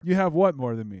You have what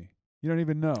more than me? You don't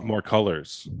even know. More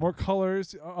colors. More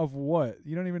colors of what?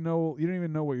 You don't even know. You don't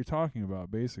even know what you're talking about.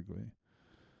 Basically,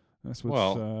 that's what's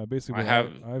Well, basically I what have.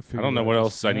 I I figured don't know out what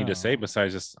just else I need to say now.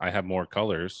 besides just I have more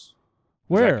colors. Is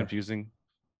that Where? confusing?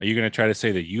 Are you going to try to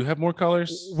say that you have more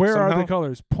colors Where are the somehow?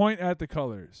 colors? Point at the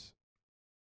colors.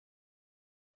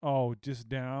 Oh, just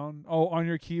down. Oh, on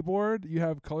your keyboard, you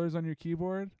have colors on your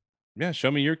keyboard. Yeah,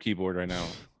 show me your keyboard right now.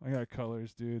 I got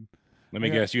colors, dude. Let me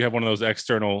I got- guess. You have one of those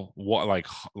external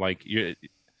like you.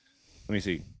 Let me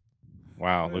see.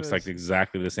 Wow, Look at looks like this.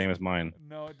 exactly the same as mine.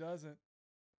 No, it doesn't.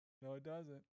 No, it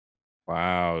doesn't.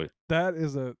 Wow. That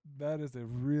is a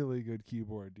really good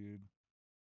keyboard, dude.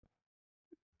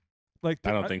 Like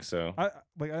I don't think so. I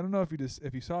don't know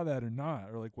if you saw that or not,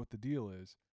 or like what the deal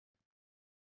is.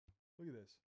 Look at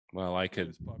this. Well, I Look at could.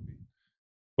 this puppy.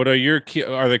 But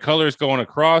are the colors going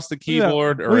across the Look at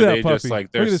keyboard, that. or Look are at that they just puppy. like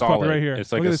Look they're at this puppy solid? right here.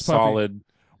 It's like Look at a this puppy. solid.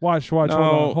 Watch.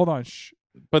 No, Hold on. Shh.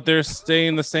 but they're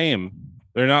staying the same.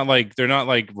 They're not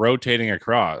like rotating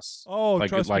across. Oh, like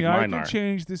trust like me, I mine can are.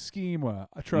 change the schema.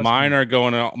 Trust Mine me. are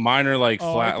going out. Mine are like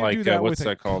Oh, flat. I can Like do that what's with a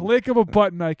that called? click of a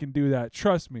button. I can do that.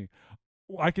 Trust me.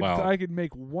 I Well, could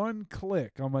make one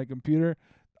click on my computer.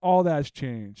 All that's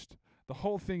changed. The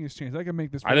whole thing has changed. I can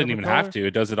make this. I didn't whatever even color. have to.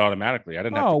 It does it automatically. I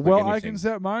didn't have to Oh click well, I anything. can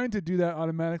set mine to do that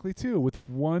automatically too with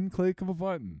one click of a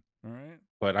button. All right.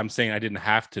 But I'm saying I didn't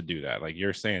have to do that. Like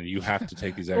you're saying, you have to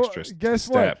take these Well, extra guess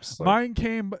steps. what? Like, Mine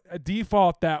came a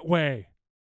default that way.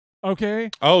 Okay.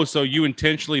 oh, so you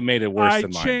intentionally made it worse I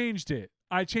than mine changed it.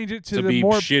 I changed it to to the be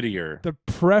more shittier. the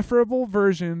preferable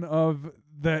version of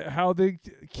how the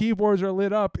keyboards are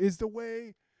lit up is the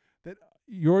way that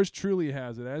yours truly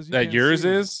has it. As you That can yours see.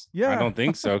 is? Yeah. I don't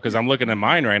think so because I'm looking at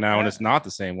mine right now and it's not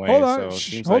the same way. Hold on. So it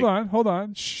Shh, seems hold like on. Hold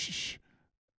on. Shh.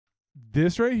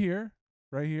 This right here,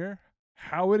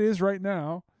 how it is right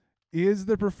now, is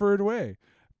the preferred way.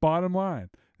 Bottom line.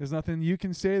 There's nothing you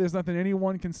can say. There's nothing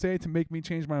anyone can say to make me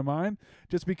change my mind.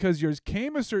 Just because yours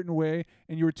came a certain way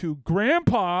and you were too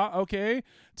grandpa, okay,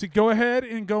 to go ahead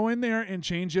and go in there and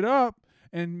change it up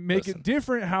and make it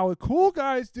different how the cool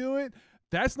guys do it,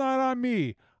 that's not on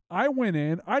me. I went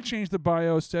in, I changed the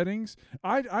BIOS settings.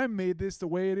 I made this the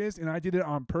way it is, and I did it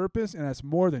on purpose, and that's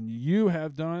more than you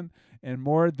have done and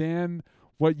more than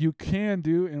what you can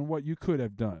do and what you could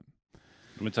have done.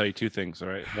 I'm gonna tell you two things. All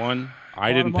right, one,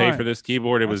 I Bottom didn't pay line. for this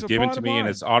keyboard; it That's was the given to bottom me, and line.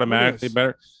 it's Look at automatically this.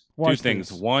 better. Watch Two things.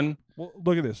 this. One, Well,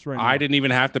 look at this right now. I didn't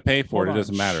even have to pay for Hold it. on. It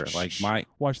doesn't matter. Shh, Like shh, my,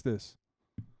 watch this.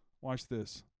 Watch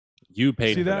this. you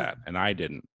paid See for that? that, and I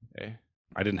didn't. Okay?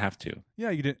 I didn't have to.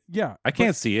 Yeah, you did. Yeah, I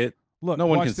can't see it. look. No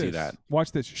one watch can see this. that.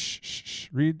 Watch this. Shh.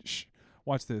 Read. Shh.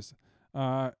 Watch this.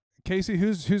 Casey,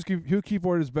 who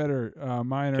keyboard is better,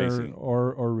 mine Casey.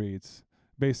 or Reed's?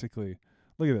 Basically,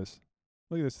 look at this.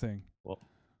 Look at this thing. Well,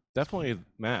 definitely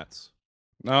Matt's.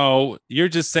 No, you're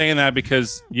just saying that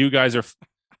because you guys are.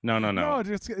 No. No,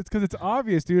 it's because it's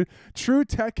obvious, dude. True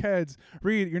tech heads.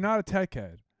 Reed, you're not a tech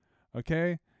head.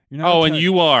 Okay. You're not. Oh, a and tech-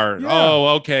 you are. Yeah. Oh,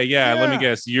 okay. Yeah, let me Yeah.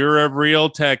 guess. You're a real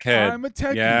tech head. I'm a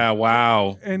techie. Yeah.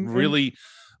 Wow. And really.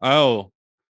 Oh.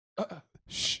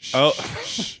 Shh. Oh.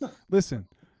 Shh. Listen,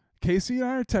 Casey and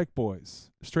I are tech boys.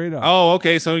 Straight up. Oh,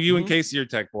 okay. So you and Casey are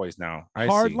tech boys now. I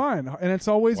Hard see. line, and it's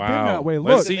always been Wow. that way.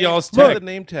 Let's Look, see y'all's Look tech. the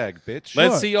name tag, bitch.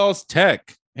 Let's Look. see y'all's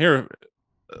tech. Here,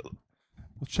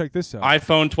 let's check this out.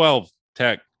 iPhone 12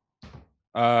 tech.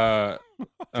 Can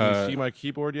you see my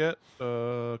keyboard yet?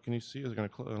 Can you see? Is it gonna?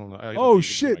 I don't know. I don't Oh, think you can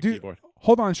see shit, my dude. keyboard.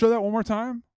 Hold on, show that one more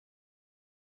time.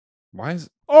 Why is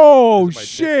Oh Is it my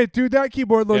shit, dude, that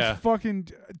keyboard looks Yeah. fucking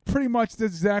pretty much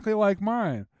exactly like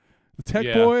mine. The Tech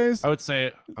Yeah. Boys, I would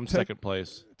say I'm Tech- second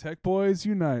place. Tech Boys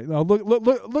unite. Now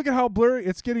look at how blurry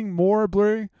it's getting. More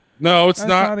blurry. no? It's That's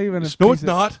not. even a No, piece it's of-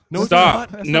 not. No, Stop.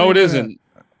 it's not. That's No, not it even isn't.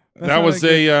 that's That not was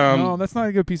good- a no, that's not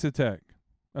a good piece of tech.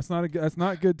 That's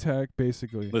not good tech.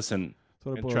 Basically, Listen, that's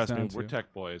what it And boils trust down me, to. we're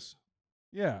tech boys.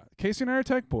 Yeah, Casey and I are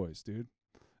Tech Boys, dude.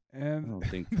 I And don't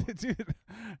think dude,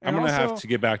 I'm and gonna have also- to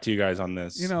get back to you guys on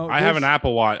this. You know, I have an there's-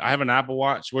 Apple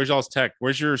Watch. Where's y'all's tech?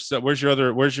 Where's your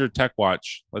tech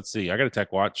watch? Let's see. I got a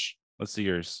tech watch. Let's see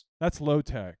yours. That's low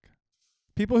tech.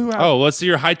 People who have Oh, let's see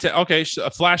your high tech. Okay,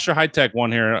 flash your high tech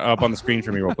one here up on the screen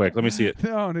for me real quick. Let me see it.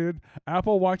 No, dude.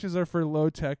 Apple watches are for low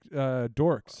tech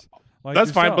dorks. Like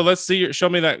That's fine, but yourself. let's see. Show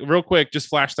me that real quick. Just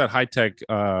flash that high tech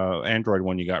Android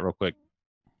one you got real quick.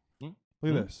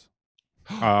 Look at this.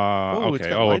 it's Okay.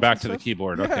 got Oh, we're lights back and to the stuff?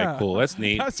 keyboard. Yeah. Okay, cool. That's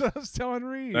neat. That's what I was telling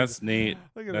Reed. That's neat.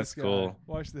 Look at That's this guy. cool.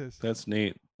 Watch this. That's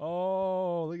neat.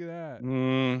 Oh, look at that.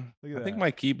 Look at I that. think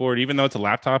my keyboard, even though it's a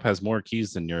laptop, has more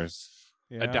keys than yours.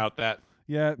 Yeah. I doubt that.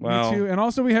 Yeah, Well- me too. And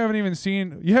also, you haven't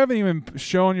even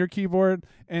shown your keyboard,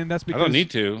 and that's I because don't need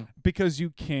to. because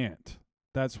you can't.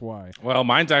 That's why. Well,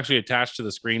 mine's actually attached to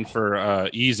the screen for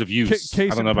ease of use.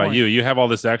 Case I don't in know about point. you. You have all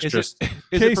this extra. Is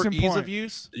it Case for in ease point. of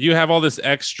use? You have all this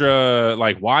extra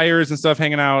like wires and stuff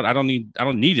hanging out. I don't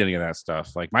need any of that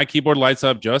stuff. Like my keyboard lights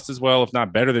up just as well, if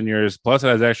not better than yours. Plus it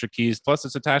has extra keys. Plus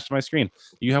it's attached to my screen.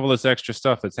 You have all this extra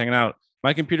stuff that's hanging out.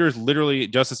 My computer is literally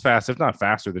just as fast, if not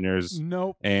faster than yours.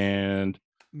 Nope. And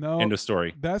No. end of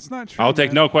story. That's not true. I'll take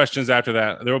man. no questions after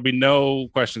that. There will be no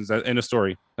questions. End of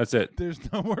story. That's it. There's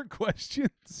no more questions.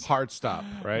 Hard stop,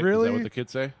 right? Really? Is that what the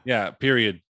kids say? Yeah.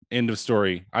 Period. End of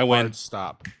story. I win. Hard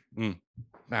stop.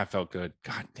 That felt good.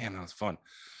 God damn, that was fun.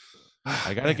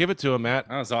 I gotta give it to him, Matt.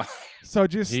 That was awesome. So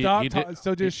just He- stop. he did-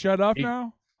 So just shut up he-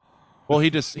 now. Well, he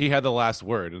had the last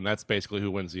word, and that's basically who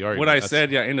wins the argument. What I That's-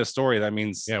 said, yeah, end of story. That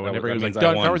means Yeah, whenever that he was means like, I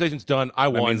done, won. conversation's done. I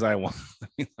That won. means I won.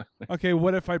 Okay.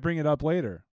 What if I bring it up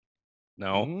later?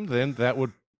 No. Then that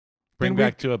would bring Then we-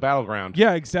 back to a battleground.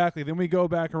 Yeah, exactly. Then we go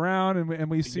back around and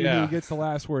we see Yeah. who gets the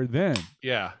last word. Then.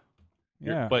 Yeah.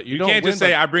 Yeah. But you, You don't can't win just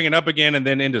say by- I bring it up again and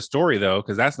then end of story though,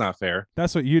 because that's not fair.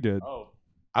 That's what you did. Oh,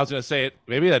 I was gonna say it.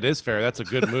 Maybe that is fair. That's a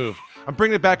good move. I'm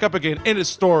bringing it back up again. End of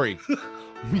story.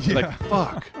 Yeah. Like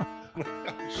fuck.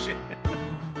 Shit.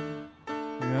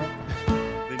 Yeah.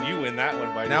 Then you win that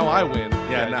one by Now I win.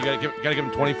 Yeah, you now- gotta give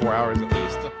him 24 hours at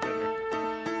least.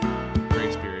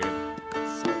 Grace period.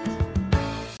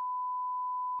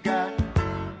 Got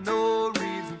no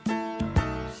reason.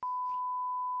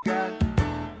 Got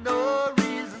no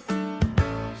reason.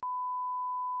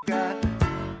 Got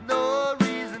no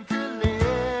reason to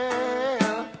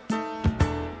live.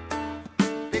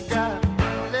 They got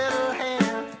little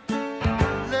hands,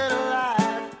 little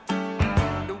eyes.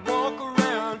 They walk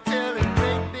around telling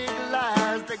great big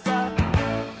lies. They got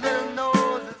little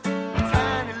noses,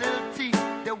 tiny little teeth.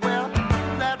 They wear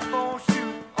platform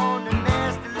shoes on their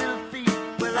nasty little feet.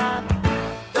 Well, I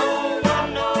don't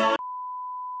want no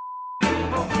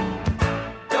people.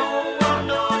 Don't want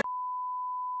no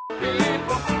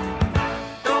people.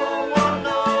 Don't want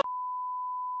no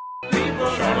people.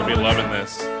 Sean will be loving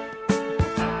this.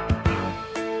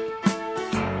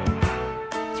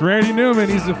 It's Randy Newman.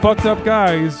 He's a fucked up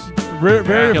guy. He's very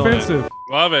Killing it. offensive.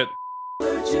 Love it.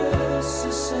 Just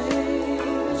the same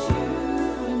as you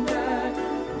and I.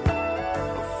 A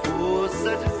fool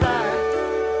such as I.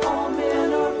 All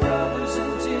men are brothers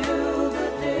until the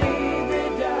day they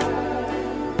die.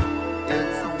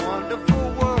 It's a wonderful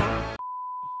world.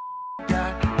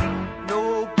 Got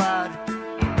nobody.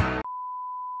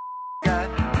 Got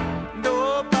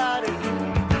nobody.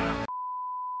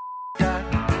 Got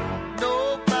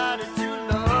nobody to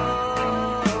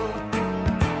love.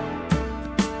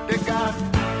 They got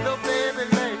no baby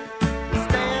legs that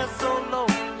stand so low.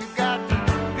 You got to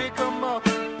pick 'em up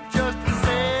just to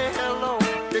say hello.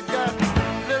 They got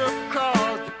little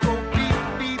cars that go beep,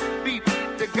 beep, beep.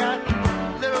 They got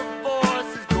little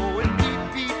voices going beep,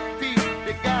 beep, beep.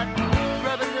 They got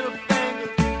grubby little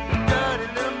fingers, dirty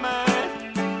little minds.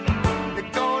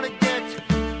 They're gonna get you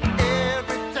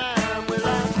every time. Well, I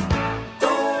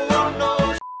don't want no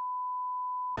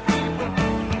people.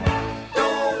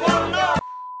 Don't want no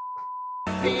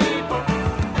people.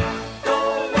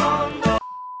 Don't want no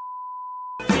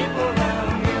people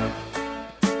around here.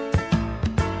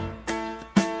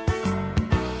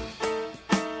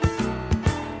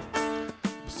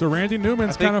 So Randy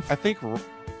Newman's kind of. I think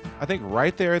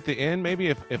right there at the end, maybe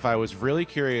if I was really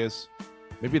curious,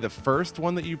 maybe the first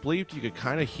one that you bleeped, you could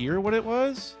kind of hear what it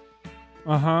was.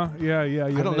 Yeah. I don't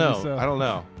maybe know. so. I don't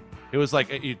know. It was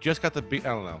like you just got the beat. I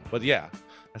don't know, but yeah,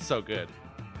 that's so good.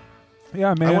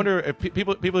 Yeah, man. I wonder if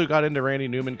people who got into Randy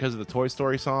Newman because of the Toy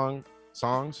Story songs.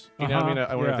 You know what I mean?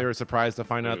 I wonder yeah. if they were surprised to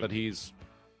find out that he's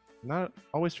not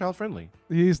always child friendly.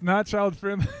 He's not child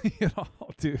friendly at all,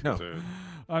 dude. No. Dude.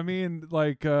 I mean,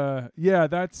 like, yeah,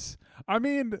 that's. I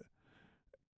mean,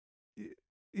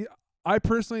 I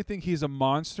personally think he's a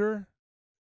monster.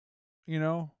 You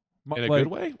know, In a good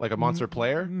way, like a monster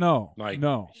player. No, Like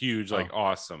no, huge, like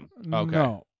awesome.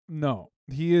 Okay. no.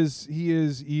 He is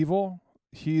evil.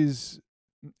 He's.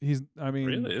 I mean,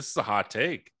 Really? This is a hot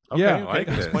take. Okay, Yeah. I like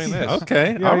this. explain this.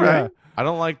 Okay. Yeah, All yeah. right. I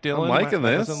don't like Dylan. I'm liking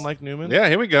Matt this. doesn't like Newman. Yeah,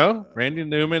 here we go. Randy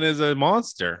Newman is a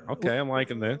monster. Okay, I'm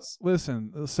liking this.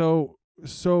 Listen, so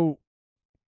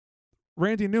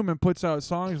Randy Newman puts out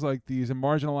songs like these and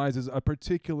marginalizes a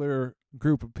particular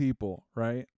group of people,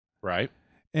 right? Right.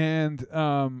 And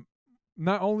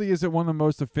not only is it one of the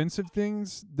most offensive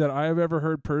things that I have ever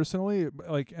heard personally,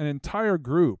 like an entire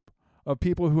group of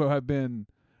people who have been,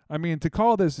 I mean, to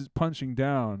call this punching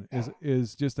down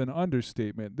is just an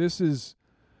understatement. This is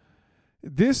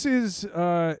if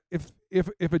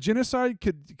a genocide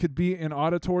could be in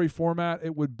auditory format,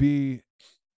 it would be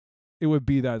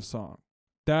that song.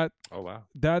 That Oh wow.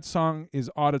 that song is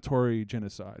auditory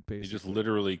genocide, He basically. just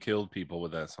literally killed people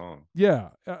with that song. Yeah,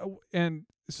 and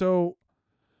so,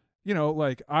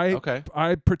 like I Okay.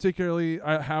 particularly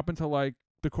I happen to like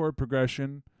the chord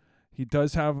progression. He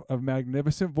does have a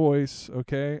magnificent voice.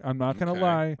 Okay, I'm not gonna Okay,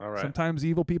 lie. all right. Sometimes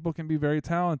evil people can be very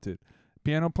talented.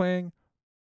 Piano playing,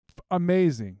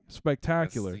 amazing,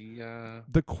 spectacular. That's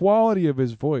The quality of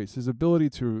his voice, his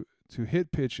ability to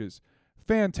hit pitches,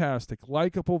 fantastic,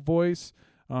 likable voice.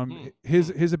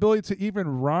 His ability to even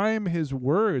rhyme his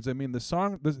words. I mean,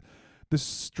 the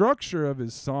structure of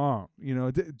his song,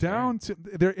 down to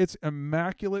there, it's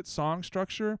immaculate song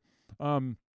structure.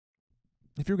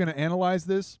 If you're gonna analyze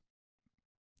this,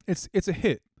 it's a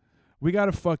hit. We got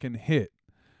a fucking hit.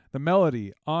 The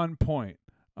melody on point.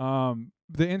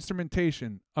 The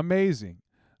instrumentation amazing.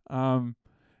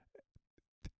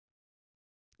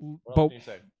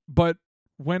 But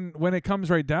when it comes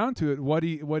right down to it, what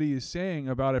he is saying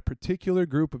about a particular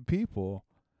group of people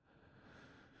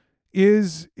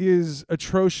is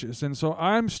atrocious. And so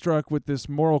I'm struck with this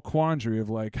moral quandary of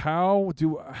like, how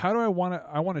do I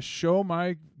want to show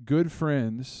my good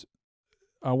friends,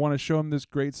 I want to show them this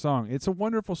great song. It's a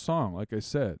wonderful song, like I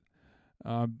said.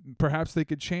 Perhaps they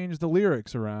could change the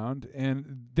lyrics around,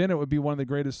 and then it would be one of the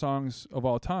greatest songs of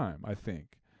all time, I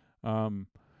think.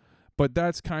 But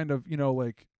that's kind of,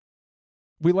 like,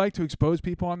 we like to expose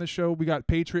people on the show. We got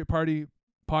Patriot Party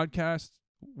podcast.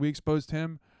 We exposed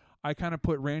him. I kind of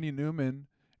put Randy Newman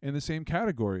in the same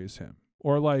category as him.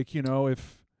 Or like,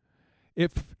 if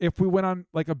we went on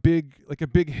like a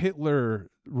big Hitler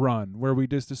run where we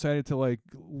just decided to like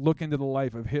look into the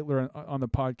life of Hitler on the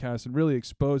podcast and really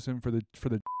expose him for the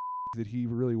that he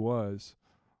really was.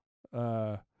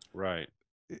 right.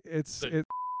 It's kind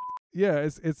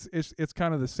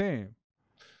of the same,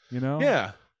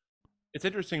 Yeah. It's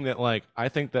interesting that like I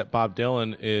think that Bob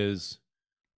Dylan is,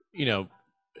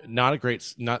 not a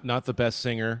great, not the best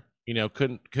singer.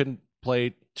 Couldn't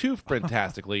play too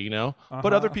fantastically,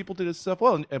 but other people did his stuff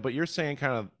well. But you're saying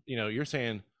kind of, you're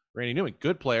saying Randy Newman,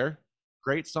 good player,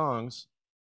 great songs,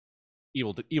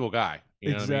 evil guy.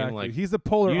 You know exactly. what I mean? Like he's the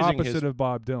polar using opposite of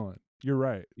Bob Dylan. You're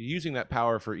right. using that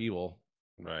power for evil.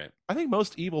 Right. I think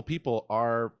most evil people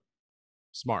are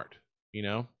smart.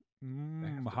 have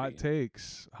to Hot be.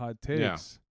 takes. Hot Yeah.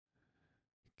 takes.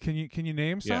 Can you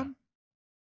name Yeah. some?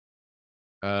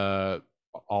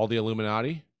 All the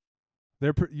Illuminati.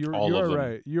 You're All of them.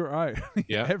 right. You're right.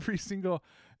 Yeah. Every single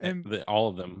and All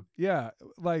of them. yeah,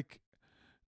 like.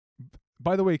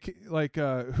 By the way, like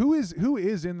who is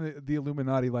in the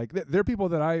Illuminati? Like there are people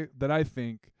that I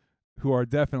think who are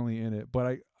definitely in it,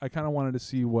 but I kind of wanted to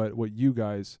see what you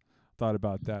guys thought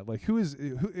about that. Like who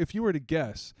if you were to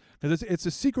guess, because it's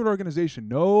a secret organization,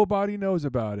 nobody knows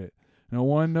about it. No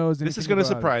one knows. This is going to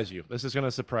surprise you. This is going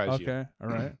to surprise you. Okay, all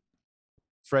right.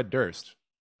 Fred Durst.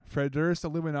 Fred Durst,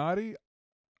 Illuminati.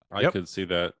 I Yep. could see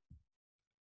that.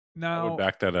 I Now, would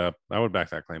back that up. I would back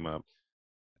that claim up.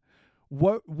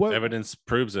 what Evidence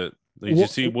proves it. Did you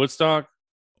see Woodstock?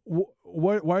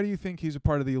 what why do you think he's a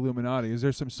part of the Illuminati? Is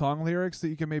there some song lyrics that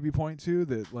you can maybe point to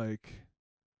that like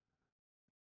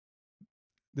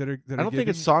that are I don't think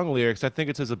it's song lyrics. I think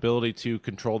it's his ability to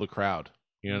control the crowd.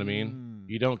 You know what I mean?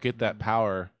 You don't get that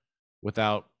power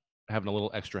without having a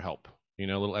little extra help. A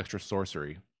little extra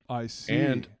sorcery. I see.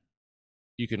 And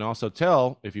you can also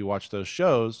tell if you watch those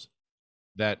shows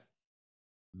that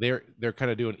they're kind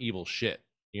of doing evil shit.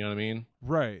 You know what I mean?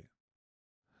 right.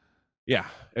 Yeah.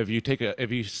 If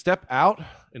you step out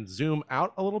and zoom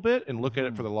out a little bit and look at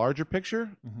it for the larger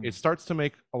picture, Mhm. it starts to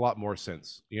make a lot more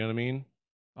sense. You know what I mean?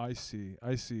 I see.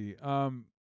 And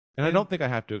I don't think I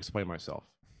have to explain myself.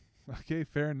 Okay,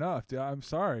 fair enough. I'm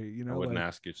sorry. I wouldn't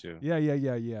ask you to.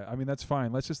 Yeah. I mean, that's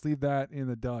fine. Let's just leave that in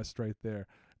the dust right there.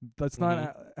 Let's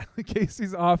not. Mm-hmm.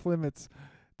 Casey's off limits.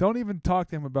 Don't even talk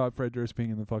to him about Fred Durst being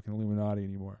in the fucking Illuminati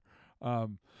anymore.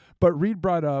 But Reed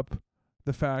brought up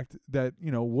the fact that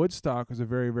Woodstock was a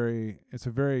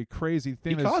very crazy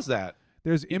thing. He caused that.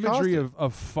 There's He imagery caused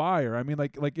of fire. I mean,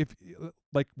 like if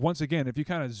once again, if you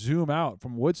kind of zoom out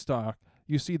from Woodstock,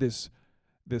 you see this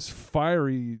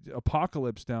fiery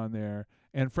apocalypse down there,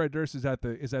 and Fred Durst is at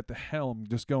the helm,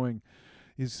 just going,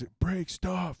 "He's break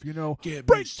stuff,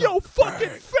 break your fucking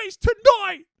face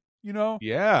tonight,"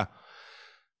 Yeah.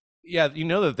 Yeah, you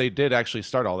know that they did actually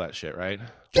start all that shit, right?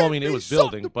 Well, I mean, it was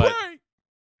building, but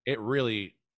it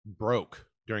really broke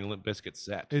during Limp Bizkit's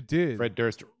set. It did. Fred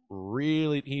Durst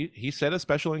really he said a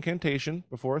special incantation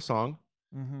before a song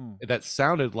that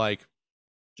sounded like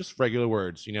just regular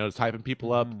words, typing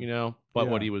people up, But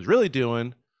what Yeah. he was really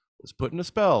doing was putting a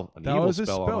spell, an That evil was a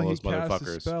spell spell. on all He those cast a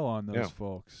motherfuckers. spell on those Yeah.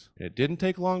 folks. It didn't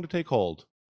take long to take hold.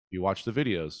 You watch the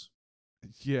videos.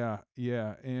 Yeah,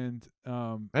 and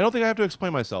I don't think I have to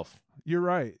explain myself. you're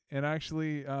right. And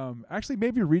actually,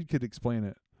 maybe Reed could explain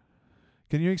it.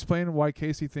 Can you explain why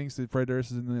Casey thinks that Fred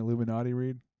Durst is in the Illuminati,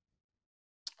 Reed?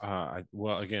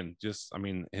 Well, again, just I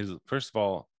mean, his first of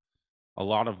all, a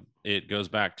lot of it goes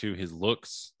back to his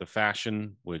looks, the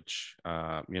fashion, which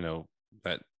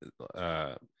that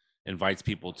invites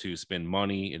people to spend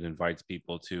money. It invites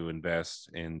people to invest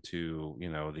into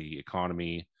the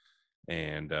economy,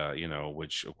 and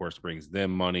which of course brings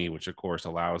them money, which of course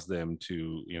allows them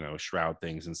to shroud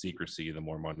things in secrecy. The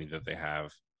more money that they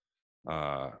have,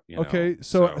 Okay,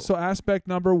 so aspect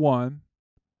number one,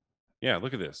 yeah,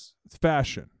 look at this. it's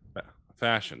fashion.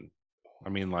 Fashion. I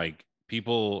mean, like,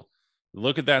 people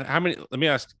look at that. How many? Let me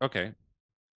ask. Okay,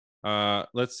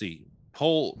 let's see.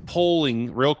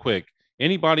 Polling real quick.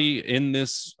 Anybody in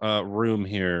this room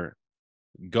here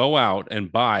go out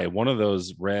and buy one of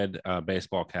those red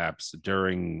baseball caps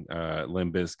during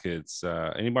Limp Bizkit's?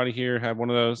 Anybody here have one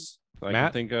of those that I can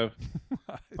Matt? think of?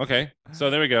 Okay,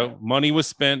 so there we go. Money was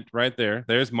spent right there.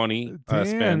 There's money Damn,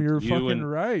 spent. you're You fucking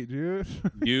and- right, dude.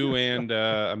 You and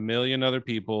a million other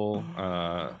people,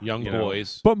 Young you know,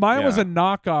 boys. But mine was Yeah. a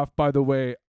knockoff, by the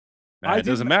way. it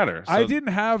doesn't matter. I So didn't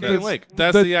have Canyon the Lake.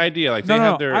 That's the idea. Like, No, they no,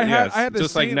 have their I had, yes, I had the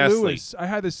just St. like Nestle. Louis. I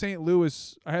had the St.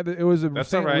 Louis. It was a That's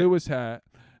St. all right. Louis hat.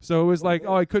 So it was like,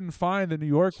 oh, I couldn't find the New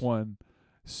York one.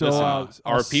 So Listen, I'll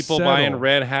are people settle, buying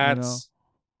red you hats?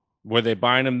 know? Were they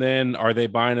buying them then? Are they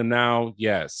buying them now?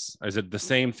 Yes. Is it the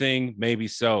same thing? Maybe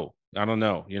so. I don't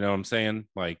know. You know what I'm saying?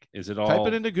 Like, is it all? Type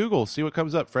it into Google. See what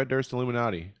comes up. Fred Durst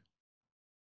Illuminati.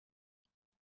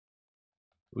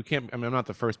 We can't. I mean, I'm not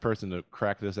the first person to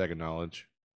crack this egg of knowledge.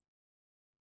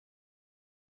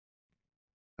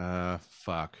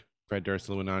 Fuck. Fred Durst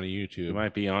Illuminati You YouTube.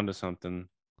 might be onto something.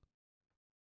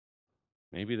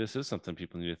 Maybe this is something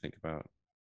people need to think about.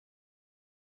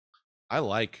 I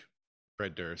like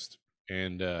Fred Durst,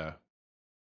 and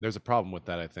there's a problem with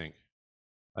that. I think.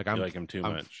 Like You I'm like him too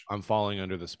I'm, much. I'm falling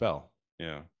under the spell.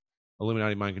 Yeah.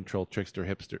 Illuminati, mind control, trickster,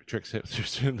 hipster, tricks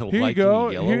hipsters in the Here you liking go.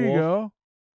 yellow Here you wolf. go.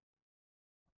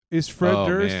 Is Fred Oh,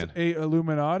 Durst man. a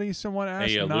Illuminati? Someone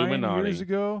asked 9 Illuminati. years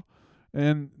ago,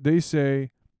 and they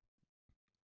say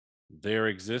Their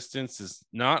existence is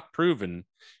not proven.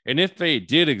 And if they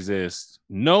did exist,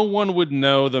 no one would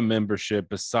know the membership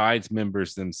besides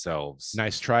members themselves.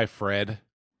 Nice try, Fred.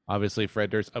 Obviously, Fred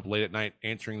Durst up late at night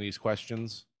answering these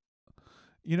questions.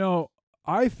 You know,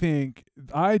 I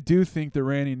do think that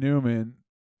Randy Newman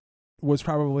was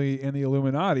probably in the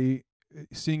Illuminati,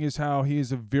 seeing as how he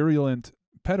is a virulent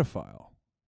pedophile.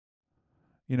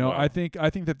 You know, Wow. I think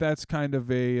that that's kind of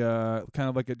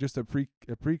just a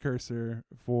precursor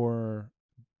for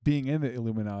being in the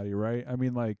Illuminati, right? I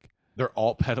mean, like, They're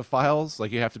all pedophiles.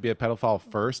 Like you have to be a pedophile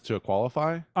first to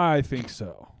qualify. I think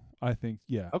so. I think,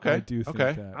 yeah. Okay, I do think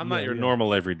okay. that. I'm not Yeah, your yeah.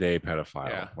 normal everyday pedophile.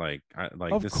 Yeah. Like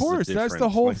Of this course, is a that's the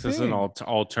different- whole like, This is an thing.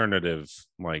 alternative.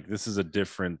 Like, this is a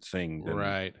different thing than,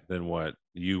 Right. than what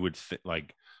you would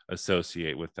like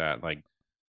associate with that. Like,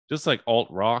 just like alt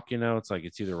rock, it's like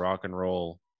it's either rock and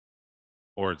roll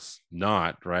or it's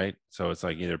not, right? So it's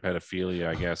like either pedophilia,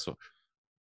 I guess,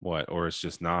 or it's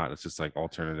just not. It's just like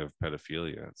alternative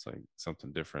pedophilia. It's like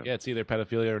something different. Yeah, it's either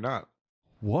pedophilia or not.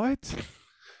 What?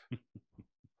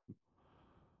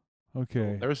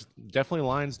 Okay. There's definitely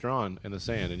lines drawn in the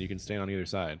sand, and you can stand on either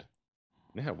side.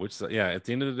 Yeah. At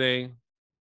the end of the day,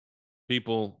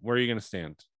 people, where are you going to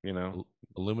stand?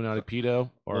 Illuminati pedo A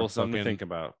or little something to fucking think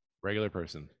about. regular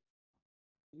person.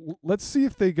 Let's see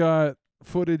if they got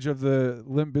footage of the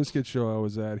Limp Bizkit show I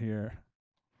was at here.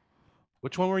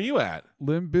 Which one were you at?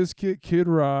 Limp Bizkit, Kid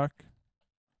Rock,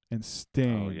 and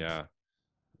Stain. Oh yeah.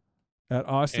 At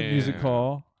Austin Music And-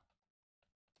 Hall.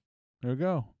 There we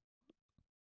go.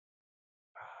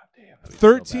 Damn, that'd be so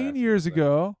 13 badass. years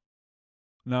ago.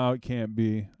 No, it can't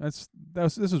be. This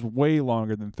was way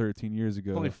longer than 13 years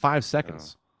ago. Only 5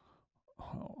 seconds.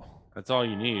 Oh. That's all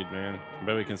you need, man. I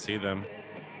bet we can see them.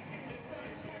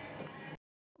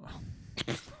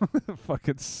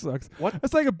 Fucking sucks. What?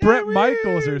 That's like a Brett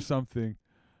Michaels or something.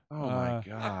 Oh my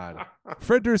god.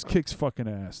 Fred Durst kicks fucking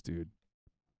ass, dude.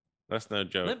 That's no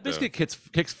joke. Limp though. Bizkit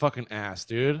kicks fucking ass,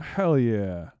 dude. Hell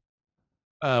yeah.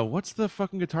 What's the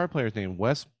fucking guitar player's name?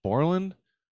 Wes Borland?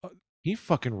 He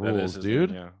fucking That is rules, his dude.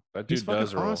 name, yeah. That He's dude fucking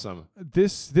does roll. awesome.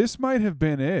 This might have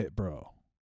been it, bro.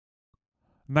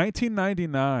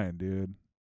 1999, dude.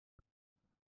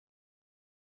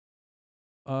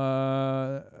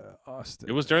 Austin.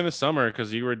 It was during the summer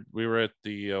because we were at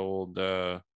the old.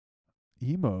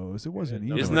 emos. It wasn't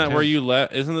no, emos. Isn't that where you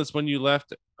left? Isn't this when you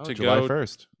left Oh, to July go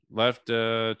 1st. left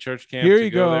church camp? Here to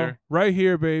you go. there? Right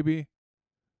here, baby.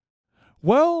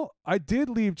 Well, I did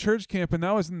leave church camp, and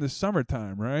that was in the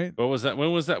summertime, right? What was that?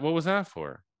 When was that? What was that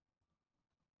for?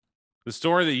 The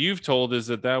story that you've told is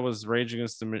that was Rage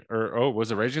Against the was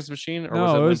it Rage Against the Machine or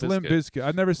No, it was was Limp Bizkit.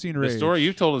 I'd never seen Rage. The story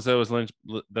you've told us that it was Limp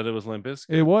Bizkit.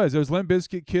 It was Limp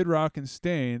Bizkit, Kid Rock, and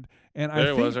Stained, and There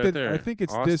it was right I there. think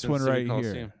it's Austin this one City right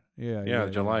Coliseum. here. Yeah,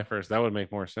 July 1st. That would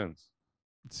make more sense.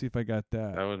 Let's see if I got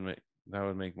that. That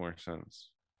would make more sense.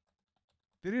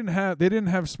 They didn't have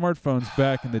smartphones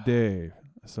back in the day,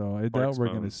 so I doubt we're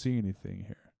gonna Smartphones. see anything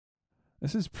here.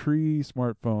 This is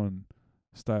pre-smartphone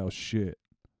style shit.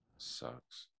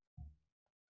 Sucks.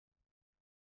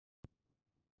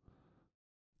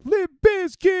 Limp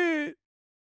Bizkit.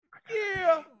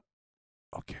 Yeah.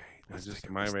 Okay.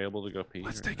 Am I able to go pee?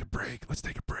 Let's take a break. Let's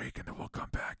take a break, and then we'll come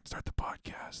back and start the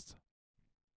podcast.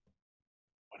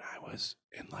 When I was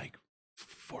in like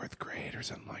 4th grade or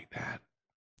something like that,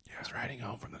 I was riding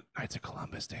home from the Knights of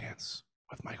Columbus dance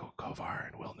with Michael Kovar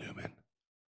and Will Newman.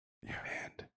 Yeah.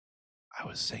 And I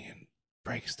was singing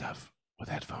break stuff with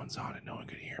headphones on and no one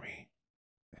could hear me.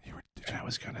 And I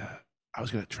was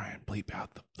gonna try and bleep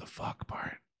out the fuck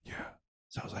part. Yeah.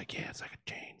 So I was like, yeah, it's like a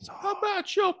chainsaw. How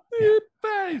about your big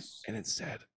face? And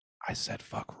instead, I said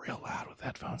fuck real loud with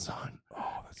headphones on.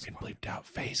 Oh, that's And bleeped out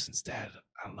face instead.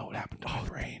 I don't know what happened to my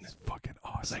brain. That's fucking I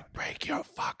was awesome. like, break your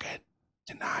fucking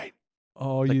tonight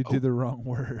Oh, like, you oh. did the wrong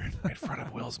word. in front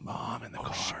of Will's mom in the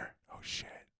car. Shit. Oh shit.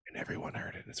 And everyone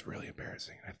heard it. And it's really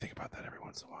embarrassing. And I think about that every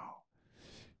once in a while.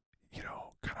 You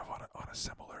know, kind of on a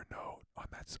similar note, on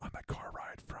that car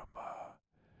ride from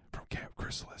Camp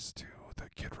Chrysalis to the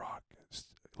Kid Rock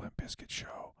Limp Bizkit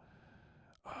show,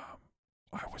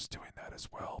 I was doing that as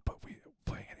well, but we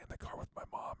playing it in the car with my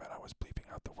mom, and I was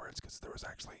bleeping out the words because there was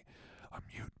actually a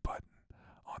mute button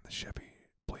on the Chevy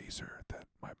Blazer that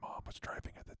my mom was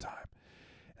driving at the time,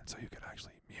 and so you could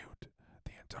actually mute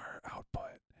the entire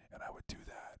output, and I would do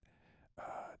that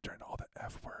during all the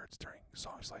F words during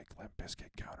songs like Limp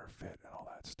Bizkit, Counterfeit, and all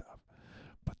that stuff.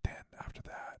 But then after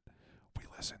that, we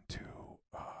listened to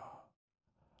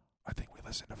I think we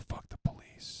listened to Fuck the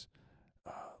Police,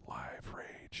 Live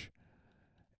Rage,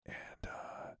 and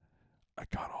I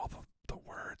got all the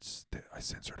words. I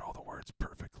censored all the words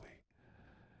perfectly.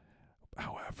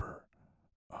 However,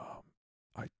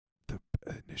 the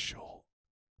initial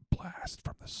blast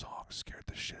from the song scared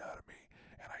the shit out of me,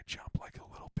 and I jumped like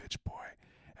a little bitch boy.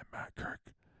 And Matt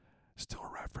Kirk still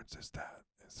references that.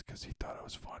 It's because he thought it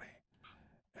was funny,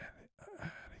 and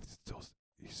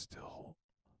he still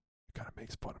kind of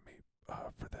makes fun of me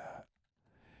for that.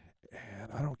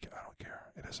 And I don't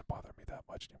care. It doesn't bother me that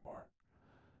much anymore.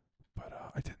 But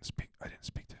I didn't speak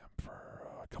to him for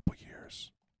a couple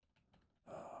years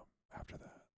after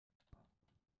that.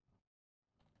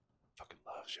 Fucking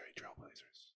love Chevy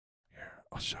Trailblazers. Here,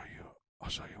 I'll show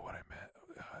you what I meant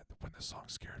when the song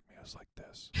scared me. It was like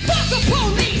this. Fuck the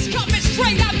police coming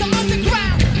straight out the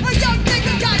underground. A young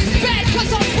nigga got his badge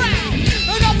 'cause I'm proud.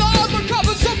 And I'm the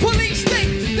undercover, so police think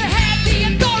they have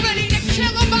the authority to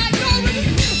kill a minority.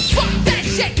 Fuck that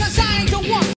shit, 'cause I ain't the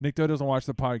one. Nick Doe doesn't watch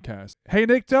the podcast. Hey,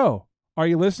 Nick Doe, are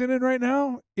you listening right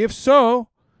now? If so,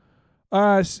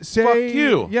 say Fuck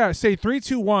you. Yeah, say 3,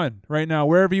 2, 1 right now,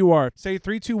 wherever you are. Say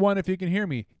 3, 2, 1 if you can hear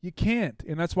me. You can't,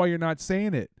 and that's why you're not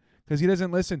saying it, because he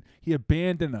doesn't listen. He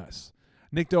abandoned us.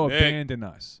 Nick Doe abandoned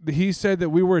us. He said that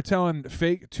we were telling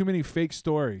too many fake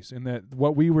stories, and that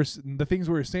the things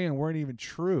we were saying weren't even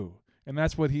true. And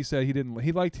that's what he said.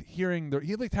 He liked having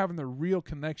the real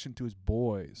connection to his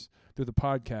boys through the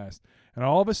podcast. And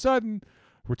all of a sudden,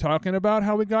 we're talking about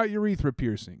how we got urethra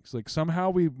piercings. Like somehow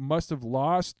we must have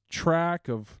lost track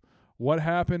of what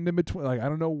happened in between. Like I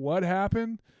don't know what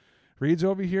happened. Reed's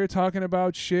over here talking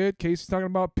about shit. Casey's talking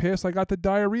about piss. I got the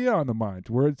diarrhea on the mind,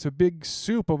 where it's a big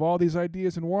soup of all these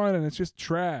ideas in one, and it's just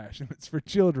trash, and it's for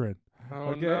children. Oh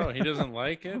Okay. no, he doesn't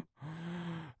like it.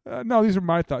 No, these are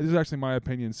my thoughts. This is actually my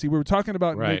opinion. See, we were talking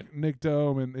about Right. Nick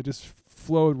Doe, and it just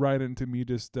flowed right into me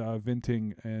just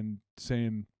venting and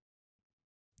saying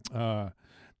that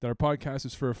our podcast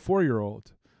is for a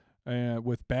 4-year-old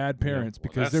with bad parents Well,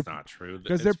 because that's they're not true.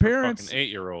 because It's their for parents- fucking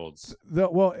 8-year-olds.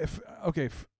 well, if okay,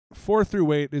 4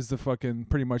 through 8 is the fucking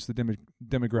pretty much the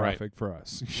demographic for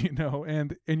us, you know,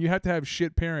 and you have to have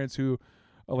shit parents who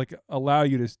like allow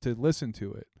you to listen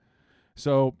to it.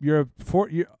 So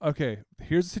okay.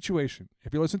 Here's the situation.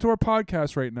 If you listen to our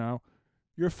podcast right now,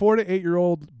 you're a 4 to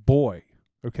 8-year-old boy.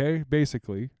 Okay,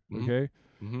 basically. Mhm. Okay,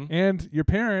 Mm-hmm. and your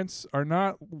parents are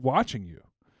not watching you.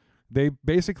 They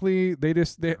basically they have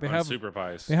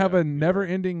Unsupervised. they have Yeah, a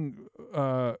never-ending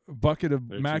bucket of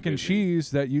They're too mac and busy.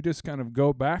 cheese that you just kind of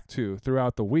go back to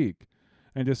throughout the week,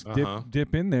 and just Uh-huh.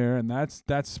 dip in there, and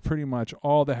that's pretty much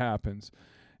all that happens.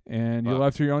 and you're Wow.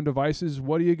 left to your own devices.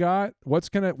 What do you got? What's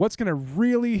gonna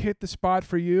really hit the spot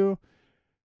for you?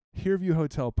 Hearview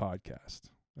Hotel podcast.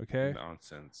 Okay.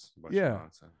 Nonsense. Bunch Yeah. of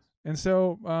nonsense. And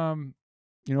so,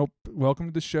 welcome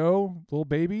to the show, little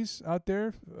babies out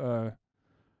there.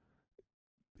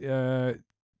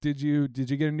 Did you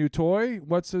get a new toy?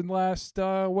 What's the last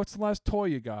toy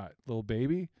you got, little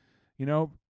baby?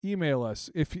 Email us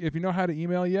if you know how to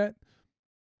email yet.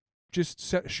 Just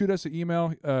shoot us an email,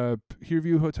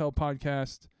 Hearview Hotel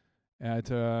Podcast at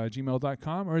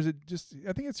gmail.com, or is it just?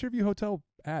 I think it's Hearview Hotel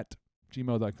at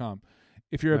gmail.com.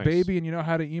 If you're a Nice. baby and you know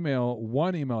how to email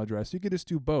one email address, you could just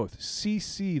do both.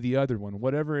 CC the other one,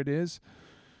 whatever it is.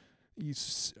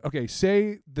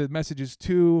 Say the messages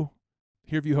to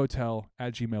HearviewHotel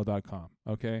at gmail.com.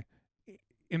 Okay.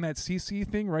 In that CC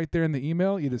thing right there in the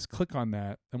email, you just click on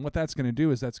that. And what that's going to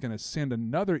do is that's going to send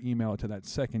another email to that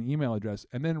second email address.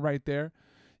 And then right there,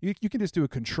 you can just do a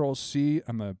Control C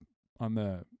on the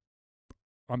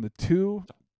 2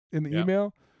 in the Yeah.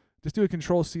 email. Just do a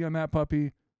Control C on that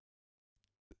puppy.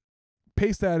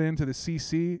 Paste that into the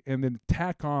CC and then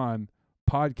tack on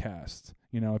podcast.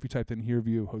 If you typed in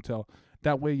Hearview Hotel,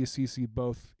 that way you CC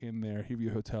both in there,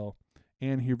 Hearview Hotel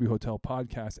and Hearview Hotel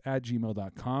Podcast at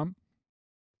gmail.com.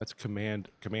 That's Command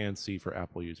C for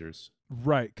Apple users.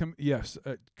 Right. Yes.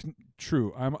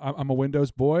 True. I'm a Windows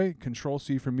boy. Control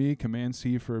C for me. Command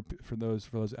C for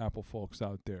those Apple folks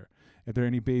out there. If there are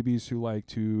any babies who like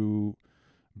to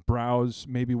browse,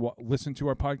 maybe listen to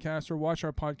our podcast or watch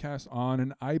our podcast on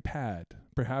an iPad,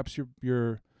 perhaps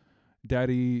your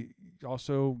daddy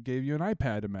also gave you an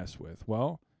iPad to mess with.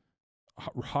 Well,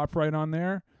 hop right on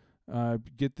there.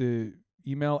 Get the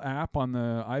email app on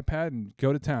the iPad and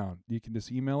go to town. You can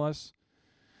just email us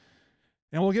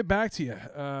and we'll get back to you.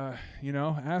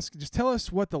 Just tell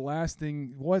us what's the last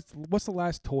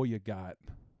toy you got,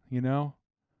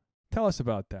 tell us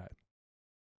about that.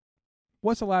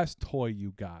 What's the last toy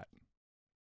you got?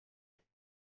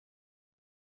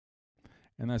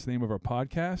 And that's the name of our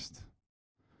podcast.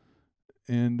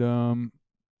 And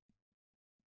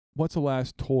what's the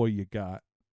last toy you got?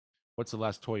 What's the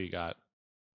last toy you got?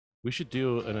 We should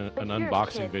do an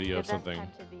unboxing video of something.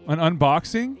 An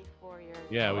unboxing?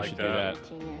 Yeah, we like should that. do that.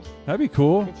 Teen years. That'd be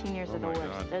cool. The teen years Oh are the my worst.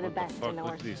 God. They're the What best fuck? and the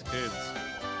Look worst. at these kids.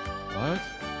 What?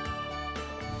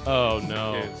 Oh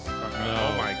no. Kids. No.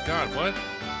 Oh my God. What?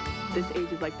 This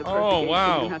age is like the perfect Oh, age.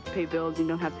 wow. You don't have to pay bills. You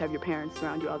don't have to have your parents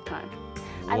around you all the time.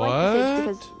 I like this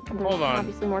age What? because there's Hold on.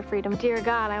 obviously more freedom. Dear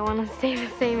God, I want to stay the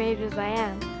same age as I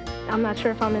am. I'm not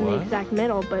sure if I'm in What? the exact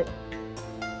middle, but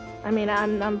I mean,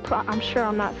 I'm sure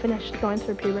I'm not finished going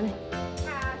through puberty.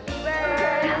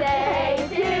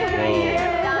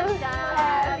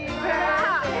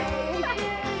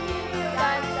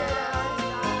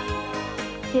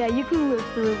 Yeah, you can live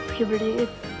through puberty.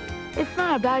 It's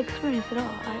not a bad experience at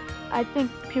all. I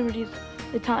think puberty's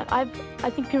the time. I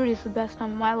think puberty is the best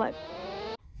time of my life.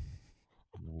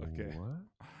 Okay.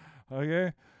 What?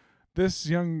 Okay. This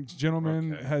young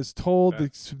gentleman Okay. has told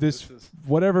That's- this this is-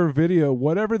 whatever video,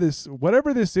 whatever this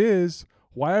is,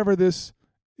 wherever this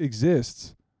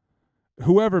exists,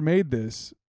 whoever made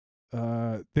this,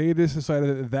 they just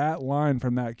decided that line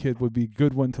from that kid would be a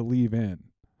good one to leave in.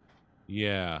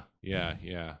 Yeah.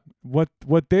 What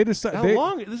they decided, How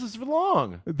long? This is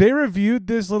long. they reviewed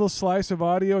this little slice of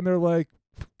audio and they're like,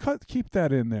 keep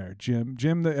that in there, Jim.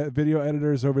 Jim, the video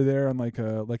editor, is over there on like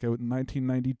a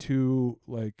 1992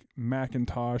 like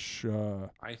Macintosh.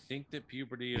 I think that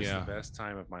puberty is Yeah. the best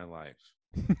time of my life.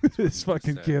 This you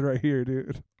fucking said. kid right here,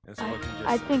 dude. That's what you just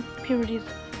I said. think puberty's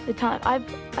the time.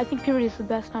 I think puberty is the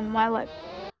best time of my life.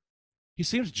 He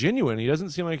seems genuine. He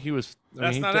doesn't seem like he was. I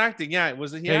That's mean, not acting. Yeah,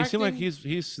 was it? Yeah, he acting? seemed like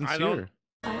he's sincere. I don't-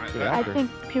 Good I actor. think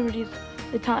puberty's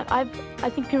the time. I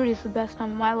think puberty is the best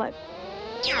time of my life.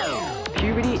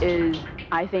 Puberty is,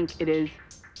 I think it is,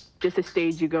 just a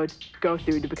stage you go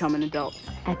through to become an adult.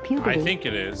 At puberty, I think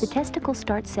it is. the testicles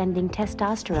start sending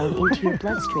testosterone into your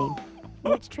bloodstream,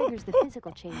 which triggers the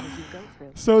physical changes you go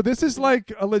through. So this is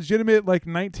like a legitimate like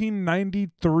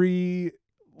 1993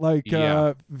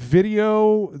 Yeah.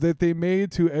 video that they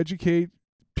made to educate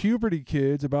puberty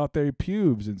kids about their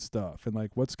pubes and stuff and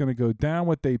like what's gonna go down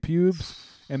with their pubes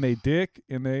and they dick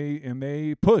and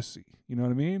they pussy. You know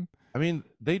what I mean? I mean,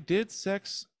 they did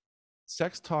sex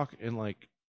talk in like.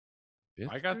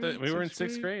 I got the. We were in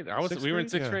sixth grade. We were in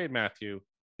sixth grade, Matthew.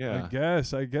 Yeah. I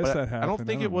guess But that happened. I don't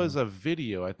think it was know. a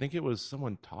video. I think it was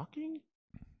someone talking.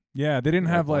 Yeah, they didn't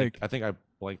have like I think I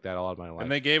blanked that all out of my life.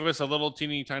 And they gave us a little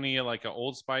teeny tiny like an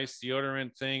Old Spice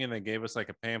deodorant thing, and they gave us like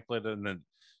a pamphlet and the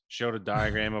showed a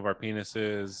diagram of our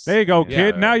penises. There you go, and,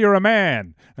 kid. Now you're a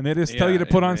man, and they just tell you to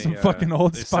put and on they, some fucking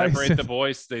Old they Spice. Separate the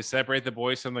boys. They separate the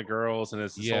boys from the girls, and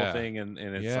it's this Yeah. whole thing. And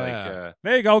it's Yeah. like,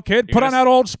 There you go, kid. You're Put on gonna that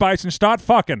Old Spice and start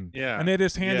fucking. Yeah. And they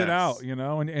just hand it Yes. out,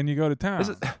 and you go to town. Is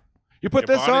it- you put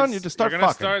your this on, body's- you just start You're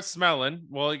gonna fucking. start smelling.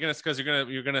 Well, because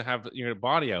you're gonna have your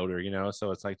body odor,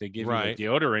 So it's like they give Right. you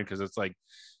like deodorant because it's like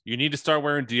you need to start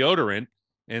wearing deodorant,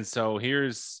 and so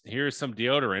here's some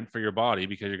deodorant for your body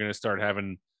because you're gonna start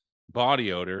having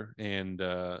body odor. And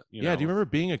Yeah, do you remember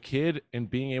being a kid and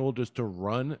being able just to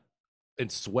run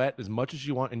and sweat as much as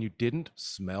you want and you didn't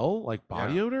smell like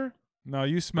body Yeah. odor? No,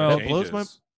 you That smelled. blows my.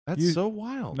 That's You- so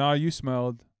wild. No, you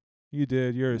smelled. You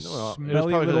did. You're a No, it was smelly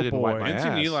probably 'cause I little didn't wipe boy. my Vince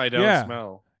and ass. Eli don't Yeah.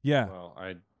 smell. Yeah. Well,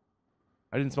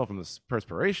 I didn't smell from the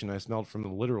perspiration. I smelled from the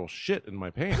literal shit in my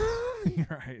pants.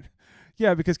 Right.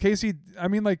 Yeah, because Casey, I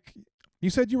mean, like, you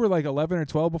said you were like 11 or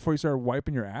 12 before you started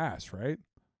wiping your ass, right?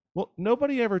 Well,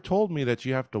 nobody ever told me that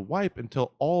you have to wipe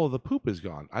until all of the poop is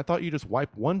gone. I thought you just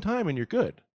wipe one time and you're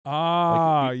good.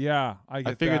 Yeah. I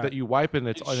figured that you wipe and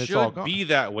it's it all should gone. be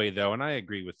that way though, and I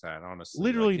agree with that. Honestly,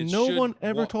 Literally, Like, it no should- one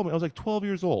ever why- told me. I was like 12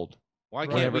 years old. Why Right.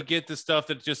 can't we get the stuff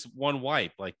that's just one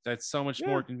wipe? Like that's so much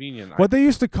more Yeah. convenient. What they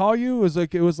used to call you was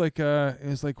like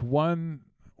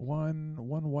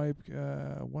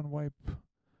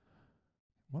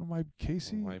one wipe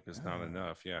Casey. One wipe is not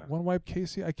enough. Yeah. One wipe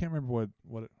Casey. I can't remember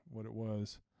what it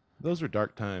was. Those were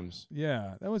dark times.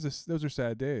 Yeah, those are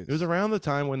sad days. It was around the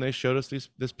time when they showed us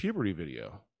this puberty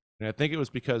video. And I think it was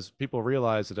because people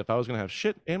realized that if I was going to have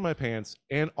shit in my pants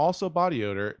and also body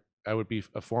odor, I would be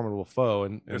a formidable foe.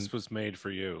 And This was made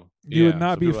for you. You would yeah,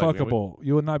 not so be people like me would- fuckable.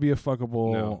 You would not be a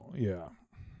fuckable. No. Yeah.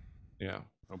 yeah.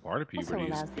 No part of Also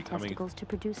puberty is allows the becoming. testicles to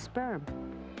produce sperm.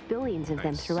 Billions of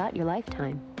them Nice. throughout your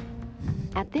lifetime.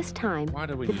 At this time, Why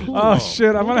do we the need- penis, Oh, shit,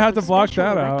 I'm made gonna up have to of block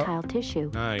special that out. erectile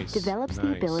tissue, Nice. develops the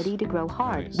nice. ability to grow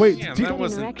hard. Nice. Wait, Yeah, do, that Get an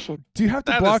wasn't. erection. do you have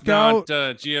to That block is not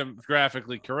out?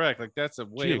 geographically correct. Like that's a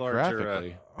way larger.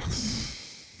 Geographically.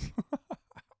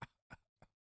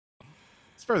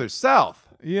 It's further south.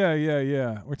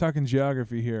 Yeah. We're talking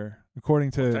geography here,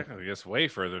 according to. Technically, it's way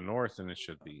further north than it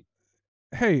should be.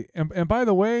 Hey, and by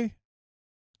the way,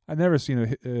 I've never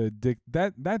seen a dick.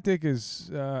 That dick is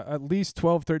at least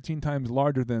 12, 13 times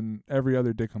larger than every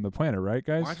other dick on the planet, right,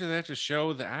 guys? Why do they have to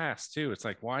show the ass too? It's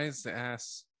like, why is the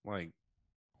ass like?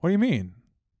 What do you mean?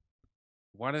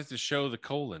 Why does it show the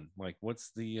colon? Like,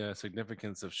 what's the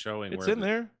significance of showing? It's where in the-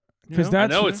 there. you 'Cause know? I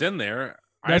that's know where- it's in there.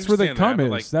 I That's where the understand cum that, is.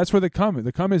 but, like, That's where the cum.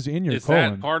 The cum is in your is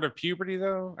colon. that part of puberty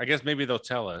though? I guess maybe they'll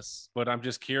tell us, but I'm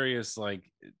just curious. Like,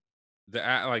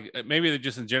 maybe they're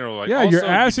just in general. Like, yeah, your also,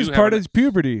 you ass do is have part an- of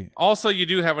puberty. Also, you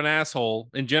do have an asshole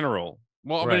in general.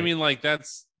 Well, but I Right. mean, like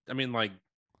that's. I mean, like,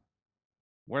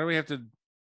 where do we have to?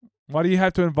 Why do you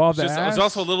have to involve the There's ass?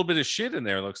 also a little bit of shit in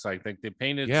there. It looks like they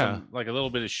painted Yeah. some, like a little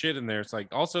bit of shit in there. It's like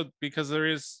also because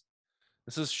this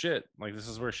is shit. Like this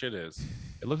is where shit is.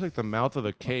 It looks like the mouth of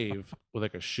a cave with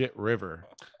like a shit river.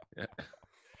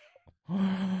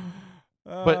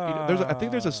 But I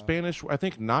think there's a Spanish. I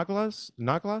think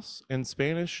naglas in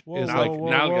Spanish Whoa, is whoa, like whoa,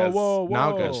 nalgas. whoa, whoa,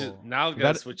 Nalgas. Which is, nalgas,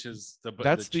 That- which is the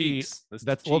that's the cheeks.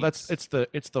 that's well that's cheeks.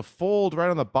 it's the fold right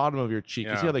on the bottom of your cheek.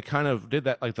 You see Yeah. how they kind of did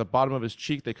that, like the bottom of his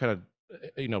cheek. They kind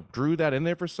of drew that in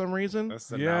there for some reason. That's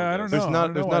the Yeah, I don't nalgas. There's know. I not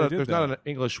don't there's know not why a, they there's did not that. an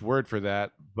English word for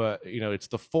that, but it's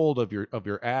the fold of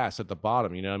your ass at the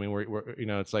bottom. You know, what I mean, where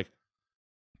it's like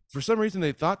for some reason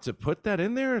they thought to put that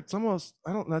in there. It's almost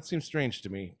that seems strange to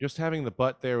me. Just having the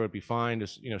butt there would be fine.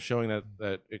 Just showing that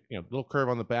little curve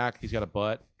on the back. He's got a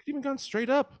butt. Could even gone straight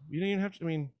up. You don't even have to. I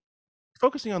mean,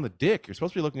 focusing on the dick. You're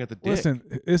supposed to be looking at the dick. Listen,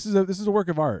 this is a work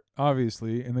of art,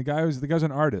 obviously, and the guy's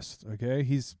an artist. Okay,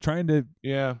 he's trying to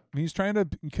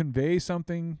convey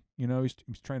something.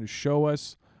 He's trying to show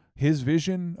us his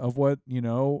vision of what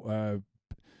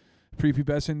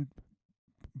prepubescent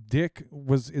dick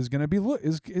is going to be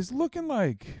is looking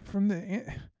like from the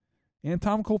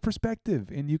anatomical perspective,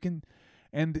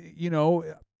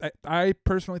 I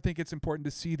personally think it's important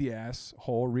to see the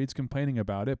asshole. Reed's complaining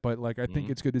about it, but I think Mhm.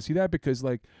 it's good to see that because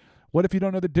what if you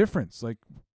don't know the difference? Well,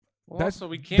 that's- also,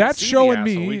 we can't that's see the showing asshole,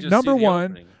 me, we just number see the one,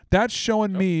 opening That's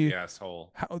showing of me the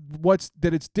asshole.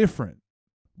 that it's different.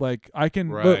 I can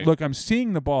Right. look. I'm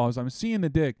seeing the balls. I'm seeing the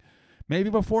dick. Maybe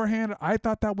beforehand, I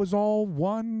thought that was all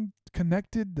one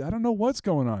connected. I don't know what's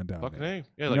going on down Fucking there. A.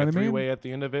 Yeah, You like know a what I mean? three-way at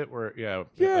the end of it where Yeah,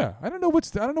 I don't know what's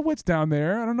down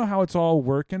there. I don't know how it's all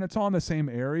working. It's all in the same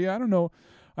area. I don't know.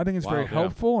 I think it's very Wild, yeah.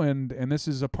 helpful, and this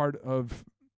is a part of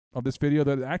this video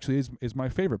that actually is my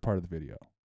favorite part of the video.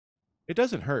 It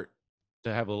doesn't hurt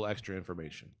to have a little extra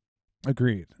information.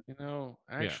 Agreed.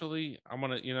 Actually, I'm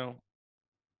gonna,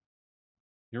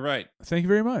 You're right. Thank you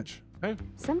very much. Hey,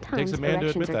 Sometimes a man to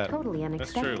erections admit are that. totally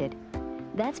That's true. unexpected.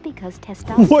 That's because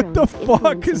testosterone What the is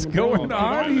fuck influencing is the going brain. on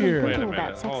Without even here? Wait a thinking minute,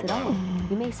 about sex hold at on. all,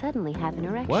 you may suddenly have an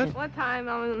erection. What? One time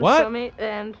I was in What? swim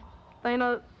and you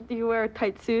know you wear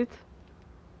tight suits,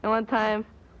 and one time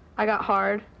I got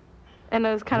hard, and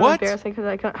it was kind of What? embarrassing because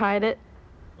I couldn't hide it.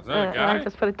 Was that a And I guy?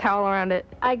 just put a towel around it.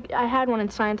 I had one in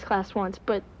science class once,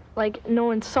 but like no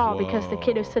one saw because the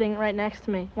kid was Whoa. sitting right next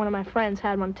to me. One of my friends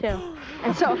had one too,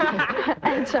 and so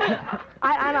I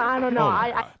don't know. Oh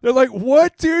my I They're like,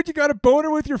 what, dude? You got a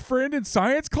boner with your friend in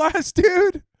science class,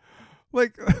 dude?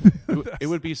 Like, It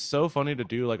would be so funny to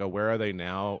do like a "Where Are They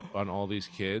Now" on all these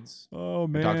kids. oh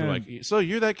And talk to them man. like, so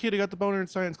you're that kid who got the boner in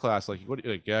science class? Like, what?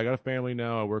 Like, yeah, I got a family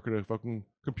now. I work at a fucking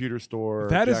computer store.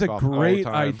 That is jack a off all the great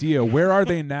time." idea. Where are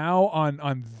they now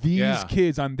on these Yeah.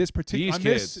 kids on this particular These on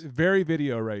this kids. very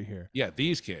video right here? Yeah,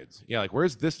 these kids. Yeah, like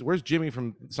where's Jimmy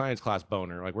from science class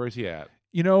boner? Like, where's he at?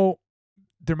 You know,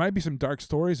 there might be some dark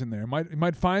stories in there. You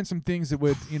might find some things that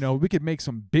would, you know, we could make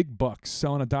some big bucks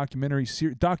selling a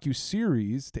docu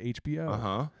series to HBO,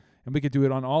 Uh-huh. and we could do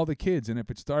it on all the kids. And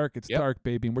if it's dark, it's Yep. dark,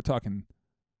 baby. And we're talking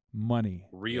money.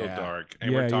 Real Yeah. dark,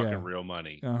 and Yeah, we're talking yeah. real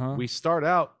money. We start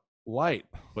out light,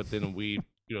 but then we,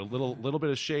 you know, little bit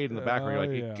of shade in the background. You're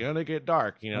like, yeah. it's gonna get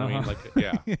dark. You know what I mean? Uh-huh.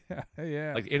 Like, yeah.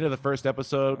 yeah. Like into the first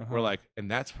episode, Uh-huh. we're like,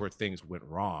 and that's where things went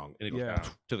wrong. And it goes Yeah.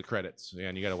 to the credits. Yeah,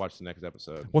 and you got to watch the next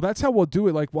episode. Well, that's how we'll do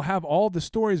it. Like, we'll have all the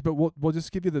stories, but we'll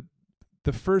just give you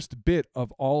the first bit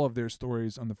of all of their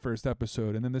stories on the first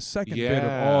episode, and then the second bit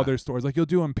of all Yeah. their stories. Like, you'll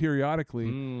do them periodically,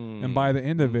 and by the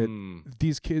end of it,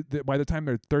 these kids, by the time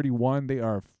they're 31,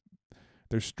 they're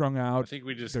strung I out. think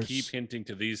we just There's- keep hinting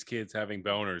to these kids having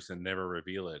boners and never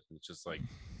reveal it. It's just like,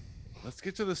 let's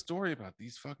get to the story about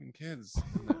these fucking kids.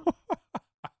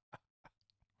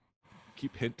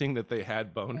 keep hinting that they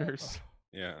had boners.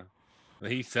 Yeah.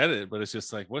 He said it, but it's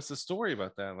just like, what's the story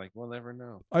about that? Like, we'll never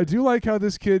know. I do like how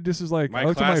this kid just is like, My I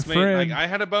looked at my classmate, friend. like, I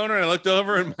had a boner, and I looked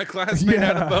over, and my classmate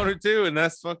had Yeah. a boner too, and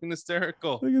that's fucking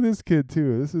hysterical. Look at this kid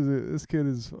too. This kid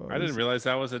is. I didn't realize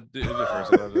that was a dude at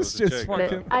first. I thought it was a It's just chick.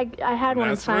 fucking- I had one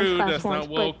in That's science rude. class That's once, not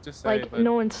woke to but say, like but-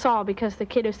 no one saw because the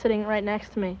kid was sitting right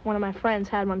next to me. One of my friends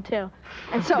had one too,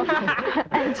 and so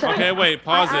Okay, wait,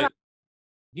 pause I it.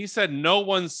 He said no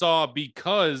one saw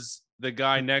because the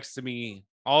guy next to me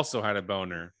also had a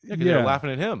boner. Yeah, because they're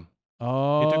laughing at him.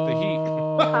 Oh, took the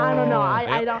heat. I don't know.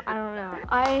 I Yep. don't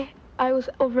know. I was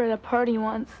over at a party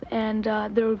once, and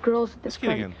there were girls at this This kid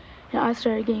party. again. And I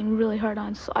started getting really hard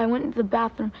on, so I went into the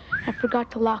bathroom. I forgot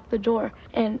to lock the door,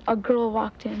 and a girl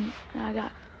walked in, and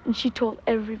she told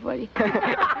everybody.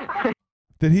 that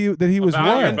he was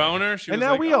About your what? boner? She And was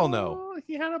now like, we all know. "Oh,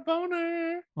 he had a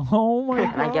boner. Oh my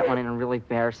And I god! get one in a really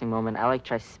embarrassing moment. I like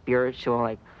try spiritual,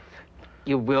 like,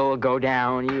 you will go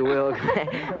down, you will,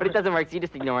 but it doesn't work. So you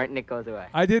just ignore it and it goes away.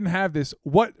 I didn't have this.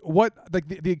 What like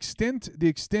the extent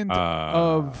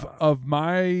of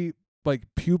my like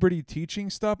puberty teaching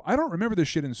stuff. I don't remember this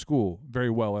shit in school very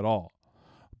well at all.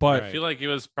 But I feel like it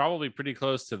was probably pretty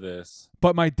close to this.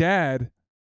 but my dad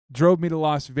drove me to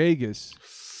Las Vegas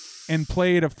and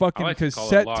played a I fucking like to call it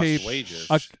cassette lost tape. wages.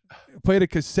 Played a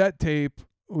cassette tape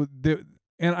with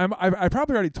and I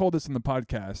probably already told this in the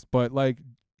podcast, but like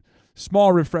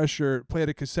small refresher, played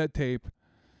a cassette tape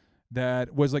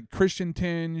that was like Christian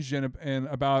tinge and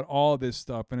about all this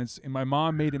stuff, and my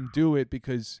mom made him do it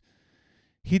because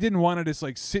he didn't want to just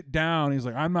like sit down. He's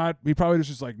like, he probably was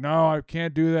just like, no, I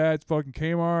can't do that. It's fucking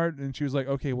Kmart. And she was like,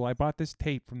 okay, well, I bought this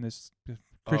tape from this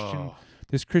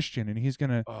Christian, and it's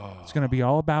gonna be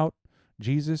all about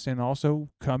Jesus and also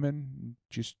coming,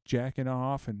 just jacking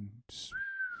off, and just,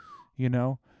 you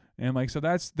know, and like so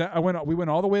that's that. We went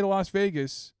all the way to Las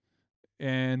Vegas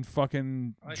and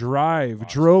fucking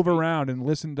drove around and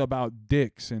listened about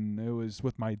dicks, and it was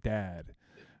with my dad.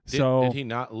 Did he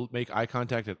not make eye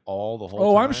contact at all the whole time?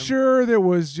 Oh, I'm sure there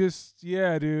was just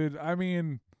dude. I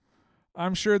mean,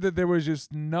 I'm sure that there was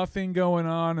just nothing going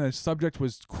on. And the subject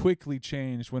was quickly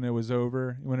changed when it was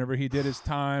over. Whenever he did his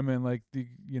time, and like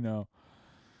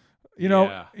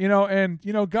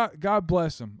God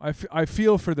bless him. I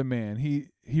feel for the man.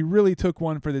 He really took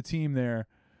one for the team there,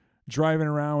 driving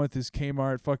around with his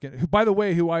Kmart fucking. By the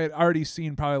way, who I had already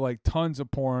seen probably like tons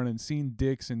of porn and seen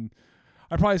dicks, and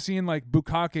I probably seen like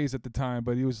bukakes at the time,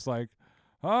 but he was like,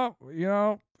 oh,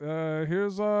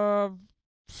 here's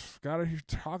gotta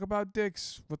talk about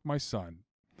dicks with my son.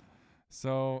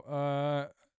 So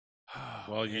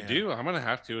well, you do. I'm gonna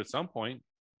have to at some point.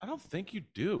 I don't think you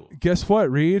do. guess what,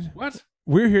 Reed? What?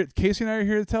 We're here. Casey and I are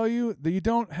here to tell you that you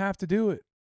don't have to do it.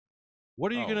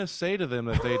 What are you gonna say to them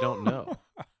that they don't know?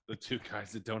 two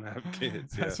guys that don't have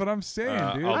kids. That's yeah. what I'm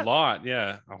saying, dude. A lot,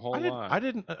 yeah, a whole I lot.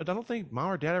 don't think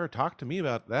mom or dad ever talked to me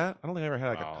about that. I don't think I ever had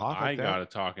like a talk like I that. got a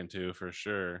talking to for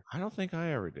sure. I don't think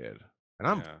I ever did, and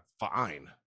I'm Yeah. fine.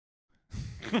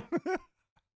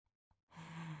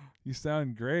 You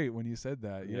sound great when you said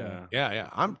that. Yeah. Yeah.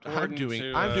 I'm Important doing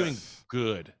to, doing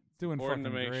good. Doing Important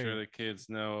fucking to make great. sure the kids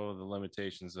know the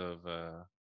limitations of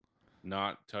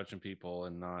not touching people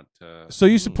and not. So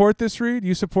you support this, Reed?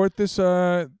 You support this? It's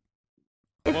Well,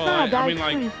 not a bad I mean,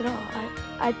 like- experience at all.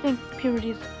 I think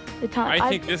puberty's the time. I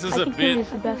think this is I a think bit-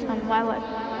 puberty's the best time of my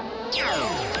life.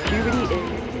 Puberty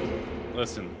is.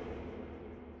 Listen,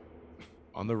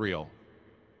 On the real.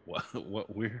 what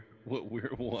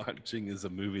we're watching is a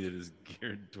movie that is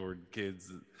geared toward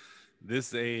kids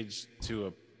this age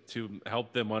to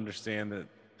help them understand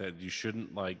that you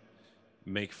shouldn't like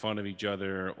make fun of each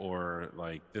other, or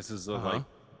like this is a like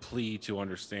plea to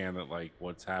understand that like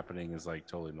what's happening is like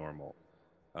totally normal.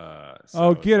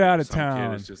 Oh, get it's out like of some kid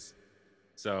town. is just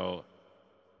so.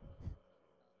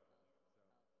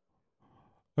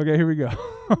 Okay, here we go.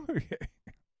 Okay.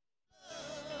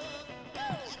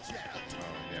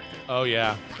 Oh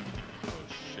yeah. Oh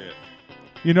shit.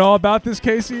 You know all about this,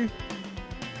 Casey?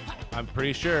 I'm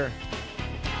pretty sure.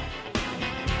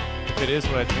 If it is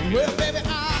what I think it Well, is. baby,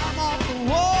 I'm off the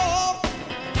wall,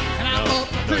 and I'm up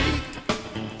the creek,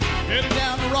 heading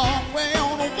down the wrong way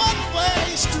on a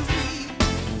one-way street.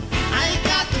 I ain't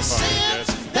got the sense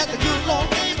that the good Lord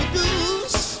gave a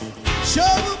goose. Sure,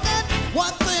 that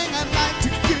one thing I'd like to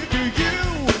give to you.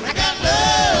 I got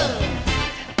love,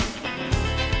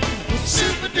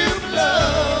 super duper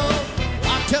love.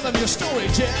 I'm telling you a story,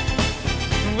 Jack.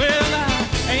 Well,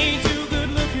 I ain't too good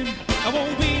looking. I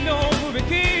won't be no movie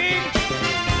king.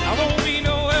 I won't be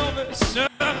no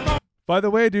Elvis. By the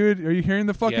way, dude, are you hearing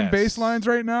the fucking Yes. bass lines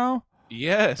right now?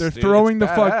 Yes. They're dude, throwing the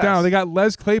it's fuck badass. down. They got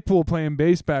Les Claypool playing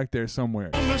bass back there somewhere.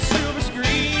 On the silver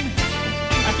screen,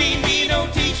 I can't be no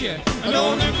teacher,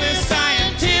 no nuclear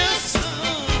scientist.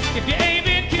 If you ain't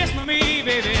been kissed by me,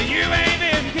 baby, you ain't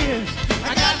been kissed.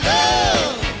 I got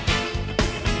love.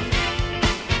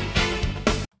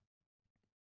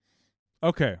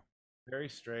 Okay. Very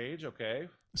strange. Okay.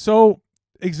 So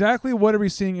exactly what are we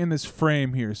seeing in this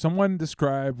frame here? Someone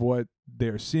describe what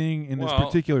they're seeing in this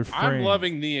particular frame. I'm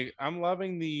loving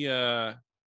the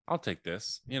I'll take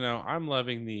this. You know, I'm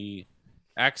loving the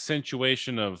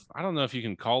accentuation of, I don't know if you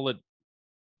can call it,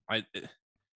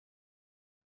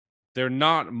 they're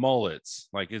not mullets.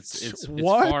 Like it's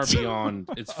What? far beyond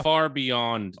it's far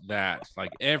beyond that.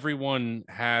 Like everyone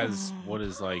has what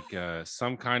is like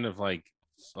some kind of like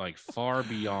far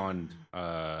beyond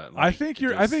I think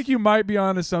you might be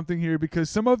onto something here, because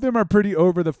some of them are pretty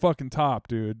over the fucking top,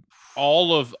 dude.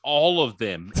 all of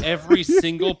them, every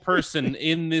single person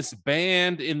in this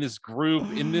band, in this group,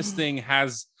 in this thing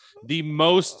has the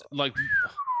most, like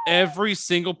every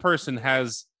single person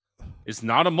has, it's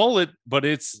not a mullet, but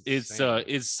it's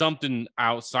something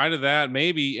outside of that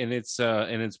maybe, and it's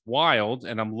wild,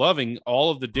 and I'm loving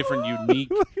all of the different unique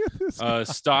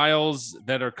styles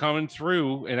that are coming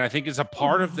through, and I think it's a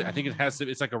part of I think it has to,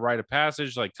 it's like a rite of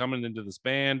passage, like coming into this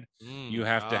band. You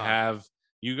have to have,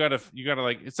 you gotta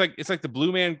like, it's like the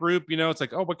Blue Man Group, you know, it's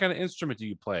like, oh, what kind of instrument do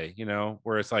you play, you know,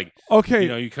 where it's like, okay, you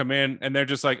know, you come in and they're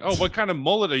just like, oh, what kind of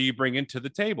mullet are you bringing to the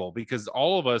table? Because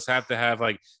all of us have to have,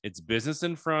 like, it's business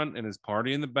in front and it's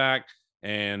party in the back,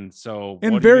 and so in what are you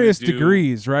gonna various do?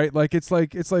 degrees, right? Like it's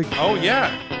like Oh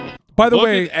yeah. By the Look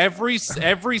way, at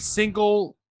every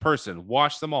single person,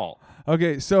 watch them all.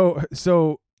 okay, so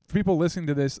for people listening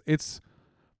to this, this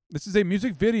is a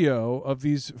music video of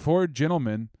these four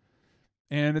gentlemen.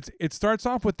 And it starts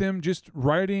off with them just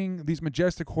riding these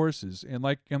majestic horses, and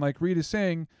like Reed is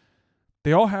saying,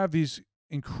 they all have these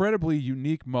incredibly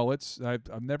unique mullets. I've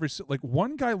never seen, like,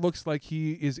 one guy looks like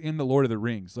he is in the Lord of the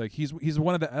Rings, like he's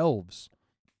one of the elves.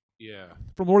 Yeah.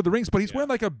 From Lord of the Rings, but he's wearing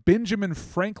like a Benjamin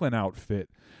Franklin outfit.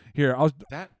 Here,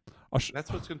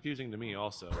 That's what's confusing to me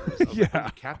also. Yeah.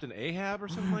 Captain Ahab or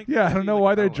something like that. Yeah, I don't know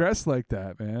why they're I don't know. dressed like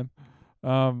that, man.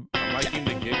 I'm liking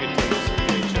the gigatons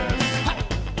VHS.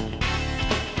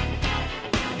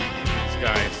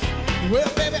 Guys,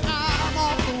 Well, baby, I'm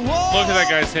off the wall, look at that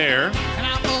guy's hair. and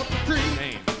I'm up the creek,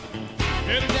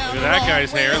 heading down Look at that the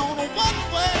guy's wrong way hair. on a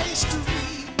one-way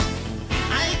street.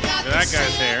 I ain't got Look at that the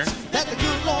guy's hair. sense that the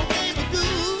good Lord gave a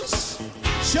goose.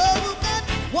 Sure, that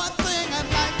one thing I'd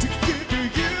like to give to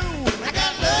you. I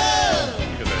got love,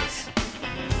 Look at this.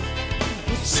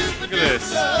 super Look at this.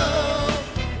 duper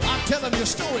love. I'm telling you a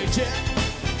story, Jack.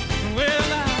 Well,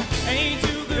 I ain't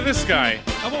too Look at this guy.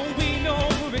 I won't be no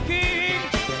movie king.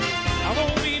 I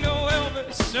won't be no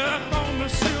Elvis up on the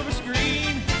silver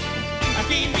screen. I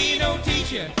can't be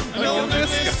get you. No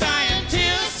nuclear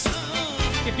scientist.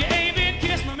 If you ain't been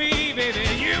kissed by me, baby,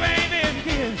 you ain't been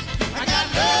kissed. I got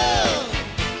love,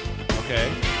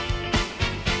 Okay.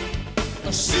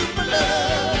 a super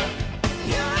love.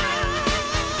 Yes,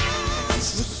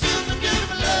 a super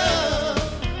duper love.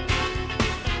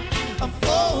 I'm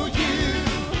for you.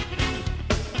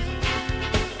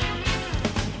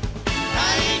 I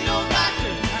ain't no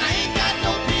doctor. I ain't got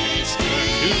no PhD.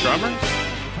 Two drummers?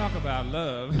 Talk about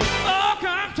love. Oh,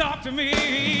 come talk to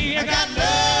me. I got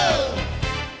love.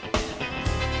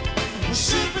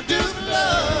 Super duper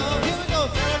love. Here we go,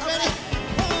 fellas. Ready?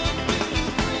 1, 2,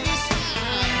 3,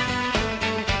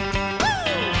 slide.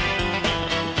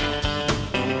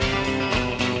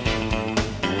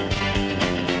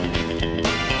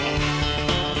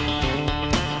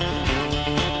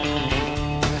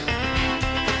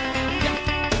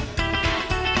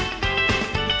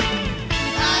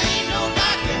 I ain't no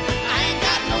doctor. I ain't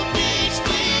got no PhD.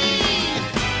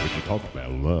 When you talk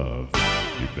about love,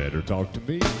 you better talk to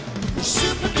me.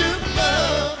 Super duper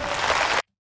love.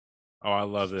 Oh, I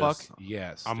love this. Fuck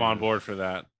yes. I'm dude. on board for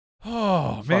that.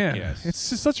 Oh man, yes.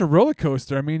 it's just such a roller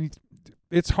coaster. I mean,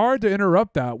 it's hard to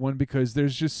interrupt that one because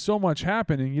there's just so much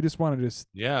happening. You just want to just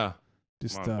Yeah.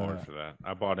 I'm on board for that.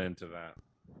 I bought into that.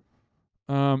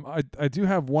 I do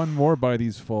have one more by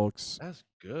these folks. That's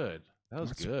good. That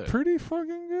was It's good. pretty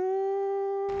fucking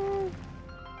good.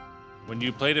 When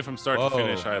you played it from start Whoa. to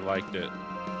finish, I liked it.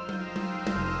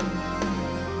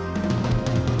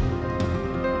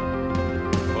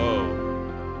 Whoa.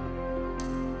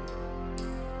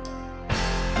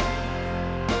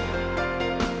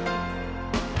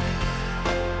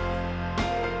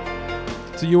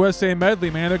 It's a USA medley,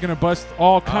 man. They're gonna bust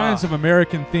all kinds of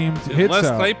American themed Is hits Les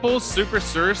out. Claypool super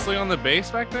seriously on the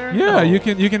bass back there? Yeah, No. you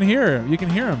can hear him. You can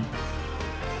hear him.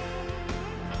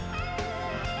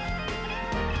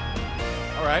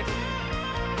 All right.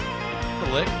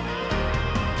 The lick.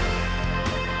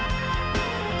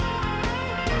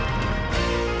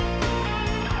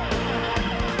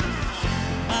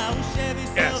 My old Chevy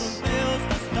Yes. seldom fails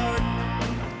to start,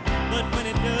 but when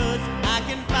it does, I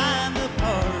can find the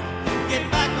part. Get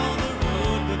back on the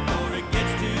road before it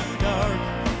gets too dark.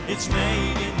 It's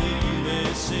made in the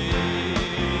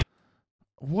USA.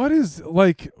 What is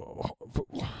like?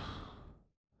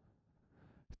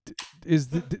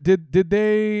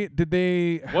 Did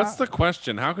they? What's the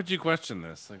question? How could you question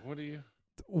this? Like, what do you?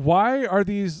 Why are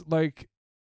these like?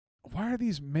 Why are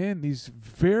these men? These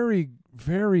very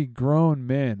very grown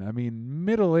men. I mean,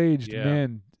 middle-aged Yeah.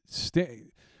 men.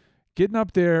 Getting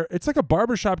up there, it's like a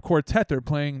barbershop quartet. They're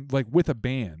playing like with a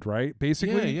band, right?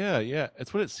 Basically, Yeah.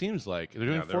 It's what it seems like. They're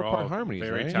doing Yeah, they're 4-part all harmonies,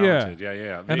 very right? talented.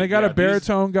 Yeah. And they got a these-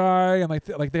 baritone guy, and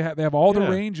like they have all the Yeah.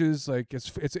 ranges. Like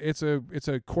it's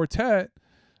a quartet,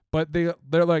 but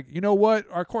they're like, you know what,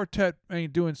 our quartet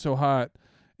ain't doing so hot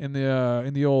in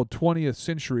the old 20th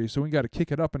century, so we got to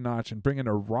kick it up a notch and bring in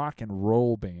a rock and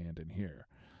roll band in here,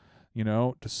 you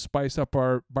know, to spice up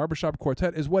our barbershop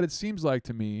quartet is what it seems like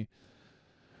to me.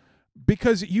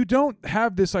 Because you don't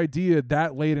have this idea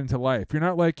that late into life. You're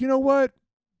not like, you know what?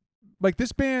 Like,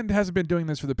 this band hasn't been doing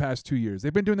this for the past 2 years.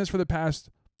 They've been doing this for the past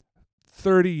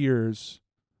 30 years.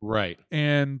 Right.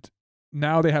 And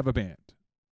now they have a band.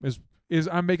 Is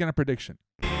I'm making a prediction.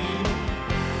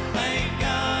 Thank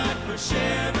God for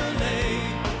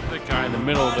Chevrolet. The guy in the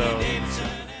middle, though.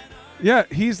 Yeah,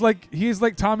 he's like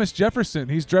Thomas Jefferson.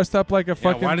 He's dressed up like a Yeah,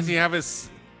 fucking. why does he have his?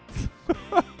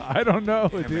 I don't know,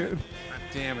 Damn dude. it.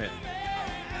 Damn it.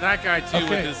 That guy too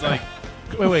with his like.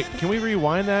 Wait. Can we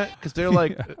rewind that? Because they're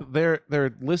like they're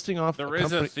listing off There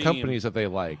is a theme. companies that they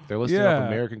like. They're listing Yeah. off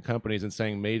American companies and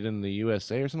saying made in the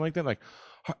USA or something like that. Like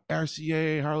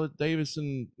RCA, Harley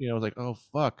Davidson. You know, it's like, oh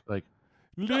fuck, like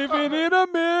Living in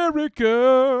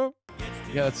America.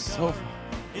 yeah, that's so.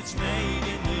 It's made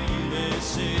in the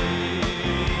USA.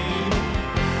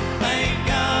 Thank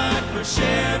God for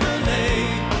Chevrolet,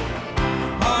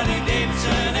 Harley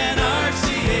Davidson, and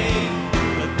RCA.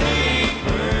 But they ain't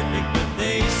perfect, but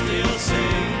they still say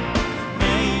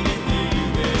made in the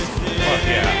USA. Fuck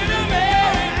yeah. In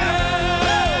America.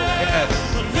 Yes.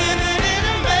 We're living in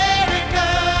America.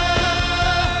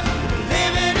 We're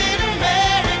living in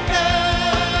America.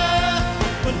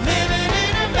 We're living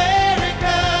in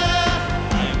America.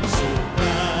 I'm so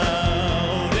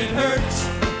proud it hurts.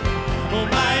 Oh,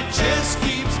 my chest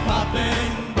keeps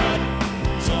popping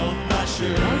buttons off my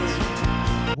shirt.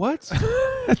 What?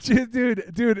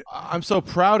 dude. I'm so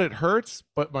proud it hurts,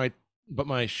 but my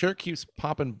shirt keeps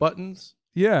popping buttons.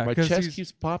 Yeah, My 'cause chest he's-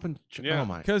 keeps popping. Yeah. Oh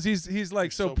my. Because he's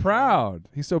like so so proud.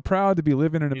 He's so proud to be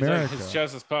living in He's like, America. his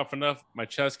chest is puffing up. My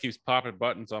chest keeps popping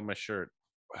buttons on my shirt.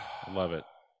 I love it.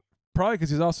 Probably because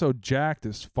he's also jacked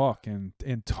as fuck and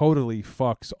totally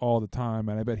fucks all the time.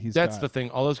 And I bet That's the thing.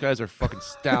 All those guys are fucking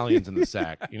stallions in the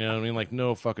sack. You know what I mean? Like,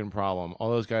 no fucking problem. All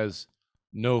those guys,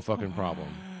 no fucking problem.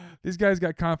 These guys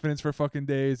got confidence for fucking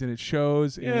days, and it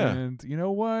shows. Yeah. And you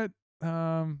know what?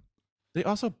 They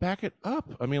also back it up.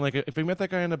 I mean, like, if we met that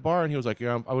guy in the bar and he was like,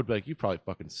 "Yeah," I would be like, "You probably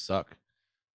fucking suck."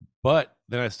 But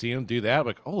then I see him do that, I'm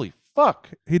like, "Holy fuck!"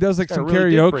 He does like This guy some really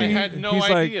did karaoke. bring it. I had no he's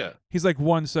idea. Like, he's like,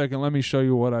 1 second, let me show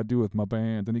you what I do with my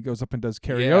band. And he goes up and does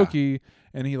karaoke,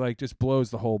 and he like just blows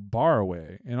the whole bar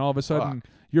away. And all of a sudden,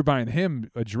 you're buying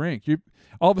him a drink. You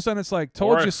all of a sudden, it's like,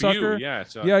 told Or you, a few, sucker. yeah,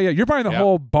 so- yeah. You're buying the Yeah.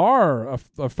 whole bar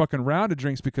a fucking round of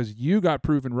drinks because you got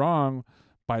proven wrong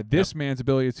by this man's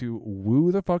ability to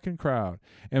woo the fucking crowd.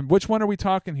 And which one are we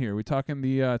talking here? Are we talking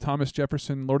the Thomas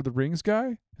Jefferson Lord of the Rings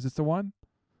guy? Is this the one?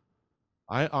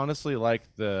 I honestly like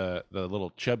the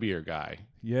little chubbier guy.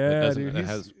 Yeah, that dude.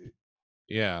 has,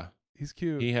 yeah, He's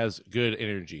cute. he has good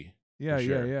energy. yeah, for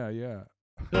sure. yeah.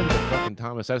 I feel like the fucking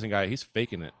Thomas Edison guy, he's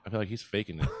faking it. I feel like he's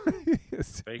faking it.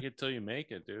 Fake it till you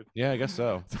make it, dude. Yeah, I guess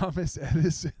so. Thomas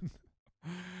Edison.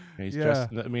 Yeah, he's Yeah.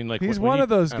 dressed. I mean, like He's when one he- of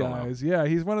those I don't know. guys. Yeah,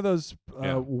 he's one of those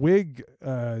Yeah. wig,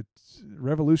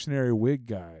 revolutionary wig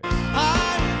guys.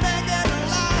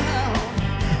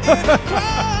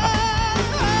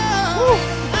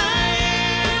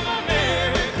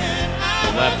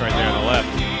 The left, right there, on the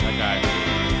left. That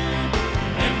guy.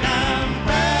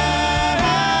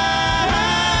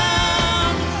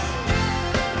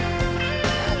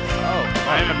 Oh,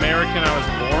 I'm American. I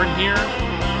was born here.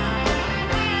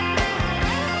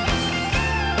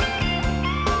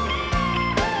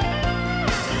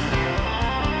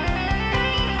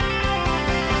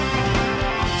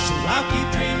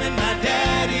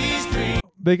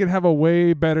 They could have a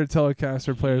way better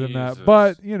Telecaster player than that, Jesus.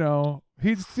 but you know,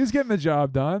 he's getting the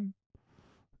job done.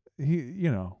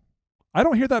 I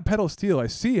don't hear that pedal steel. I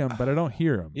see him, but I don't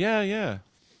hear him. Yeah.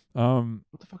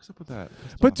 What the fuck's up with that?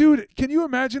 That's But awesome. dude, can you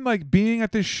imagine like being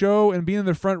at this show and being in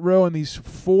the front row and these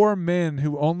 4 men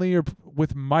who only are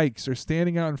with mics are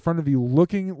standing out in front of you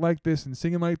looking like this and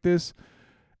singing like this,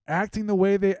 acting the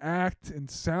way they act and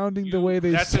sounding the way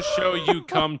they That's a show you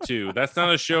come to. That's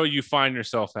not a show you find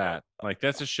yourself at. Like,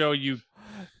 that's a show you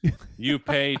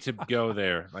pay to go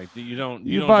there. Like, you don't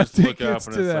bought just look tickets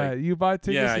up and to it's that. like, You bought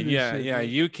tickets yeah, to this yeah, shit, yeah. dude.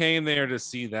 You came there to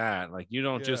see that. Like, you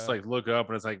don't just Yeah. like look up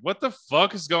and it's like, what the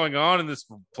fuck is going on in this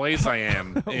place I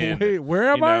am in? Wait, where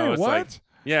am You know, I? it's What? like-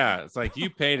 Yeah, it's like you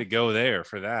pay to go there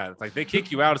for that. It's like they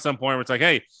kick you out at some point where it's like,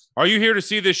 hey, are you here to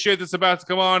see this shit that's about to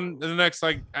come on in the next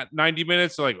like 90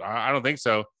 minutes? They're like, I don't think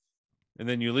so. And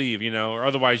then you leave, or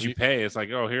otherwise you pay. It's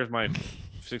like, oh, here's my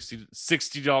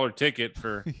 $60 ticket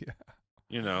for,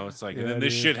 it's like, and Yeah, then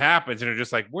this dude. shit happens and you're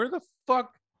just like, what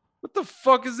the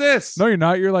fuck is this? No, you're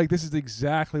not. You're like, this is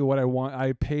exactly what I want.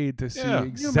 I paid to see Yeah. Can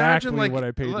you exactly imagine, like, what I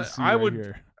paid to like, see I right would-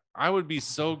 here. I would be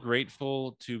so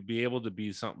grateful to be able to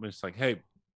be something. It's like, hey,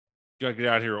 you gotta get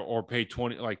out here or pay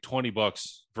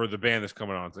 $20 for the band that's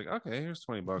coming on. It's like, okay, here's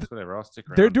 $20, whatever. I'll stick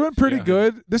around. They're doing pretty Yeah.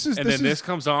 good. This is And this then is this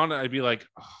comes on, I'd be like,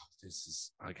 oh, this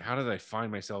is like, how did I find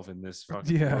myself in this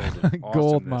fucking Yeah, world of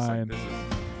gold awesomeness? mine. Like,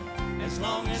 this is- As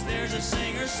long as there's a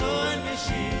singer sewing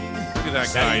machine. Look at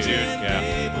that guy, dude. Yeah.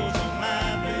 Labels on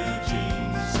my blue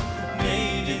jeans,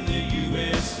 made in the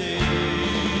USA.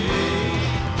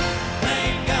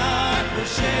 Thank God for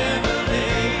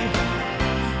Chevrolet,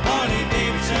 Harley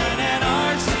Davidson and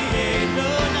RCA. No,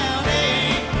 now they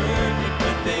ain't perfect,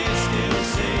 but they still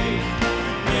say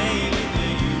made in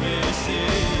the USA.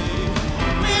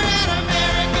 We're an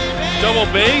American band. Double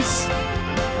bass.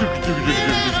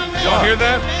 Y'all hear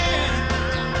that?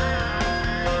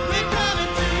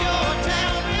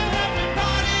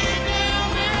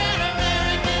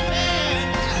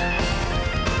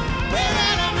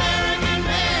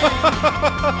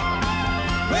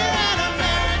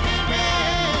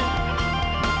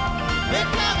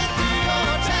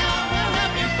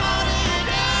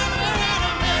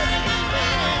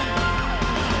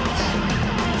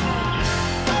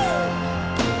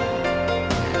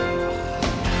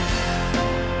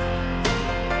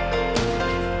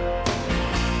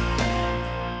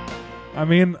 I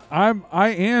mean, I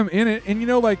am in it, and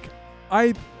like,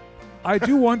 I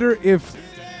do wonder if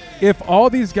all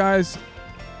these guys,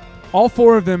 all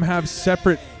 4 of them have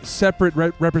separate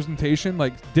representation,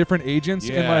 like different agents,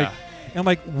 Yeah. and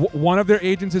one of their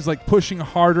agents is like pushing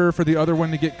harder for the other one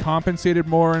to get compensated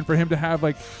more, and for him to have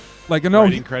like no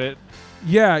Writing credit.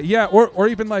 yeah, or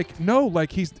even like no,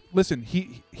 like he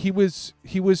was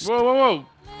Whoa.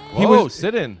 He Whoa, was-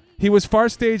 sit in. he was far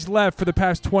stage left for the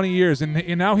past 20 years, and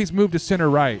now he's moved to center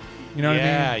right. You know what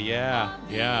I mean?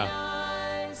 Yeah.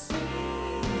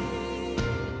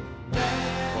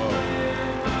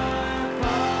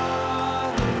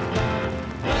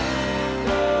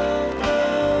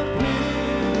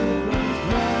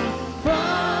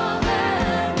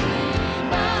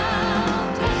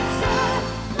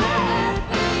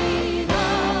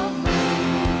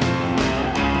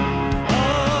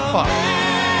 Fuck.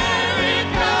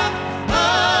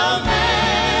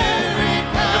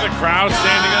 Look at the crowd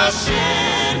standing up. Jesus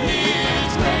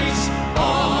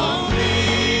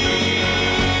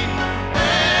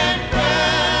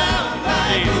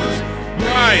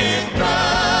Christ.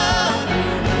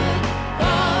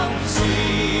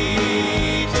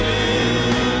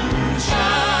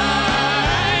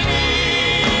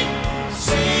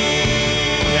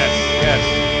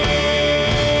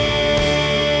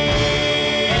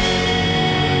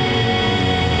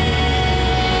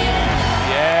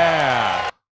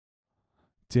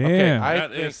 Damn. Okay,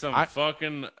 That is some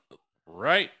fucking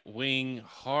right-wing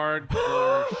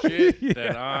hardcore shit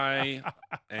that I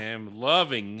am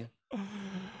loving.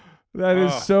 That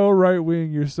is so right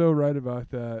wing. You're so right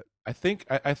about that. I think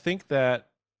that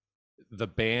the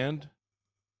band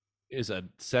is a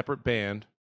separate band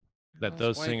that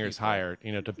those white singers people. hired,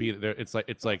 to be there. It's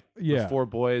like Yeah. the Four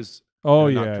Boys. Oh,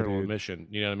 and yeah, Nocturnal dude. Emission.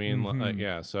 You know what I mean? Mhm.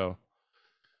 Yeah. So.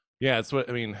 Yeah, it's what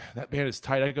I mean. That band is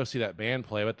tight. I'd go see that band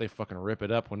play, but they fucking rip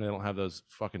it up when they don't have those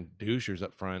fucking douchers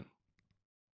up front.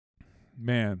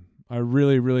 Man, I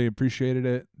really, really appreciated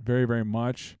it very, very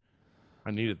much.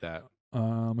 I needed that.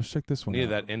 Let's check this one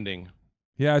Needed out. that ending.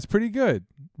 Yeah, it's pretty good.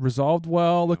 Resolved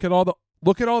well. Look at all the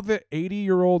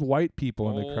 80-year-old white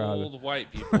people in the crowd. Old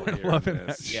white people here. Loving in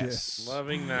that this. shit. Yes.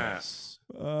 Loving that.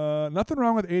 Nothing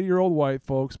wrong with 80-year-old white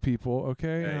folks, people.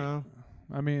 Okay, Hey.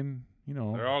 I mean,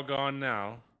 They're all gone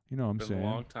now. You know what I'm Been saying. a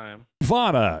long time.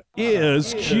 Vada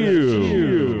is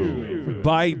Q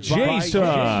by Jason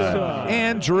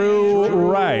Andrew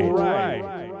Wright,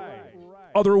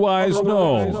 otherwise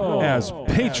known as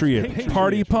Patriot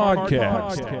Party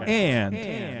Podcast and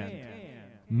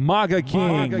MAGA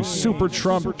King Super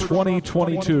Trump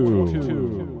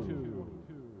 2022.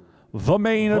 The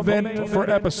main event for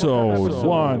episode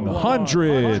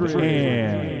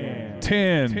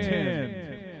 110.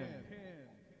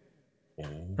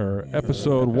 Or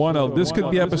episode 10. This could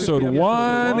be episode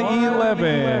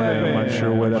 111. I'm not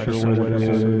sure what episode it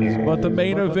is. But the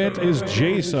main event is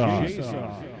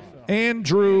Jason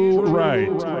Andrew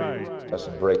Wright. That's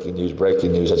some breaking news.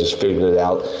 I just figured it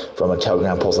out from a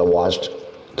Telegram post I watched.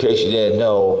 In case you didn't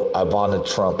know, Ivana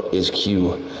Trump is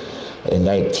Q. In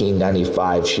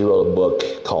 1995, she wrote a book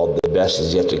called The Best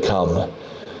Is Yet to Come.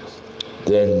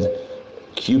 Then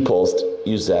Q Post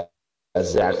used that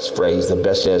as Zach's phrase, the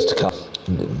best is to come.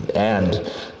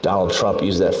 And Donald Trump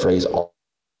used that phrase all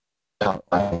the time.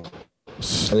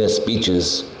 In his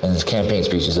speeches, in his campaign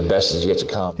speeches, the best is yet to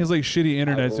come. He's like shitty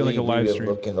internet, doing like a live stream.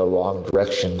 Look in the wrong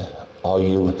direction, all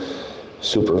you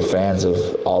super fans of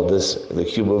all this, the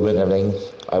Q movement and everything.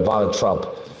 Ivana Trump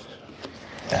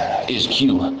is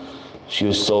Q. She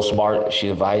was so smart. She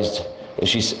advised.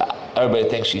 Everybody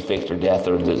thinks she faked her death,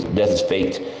 or the death is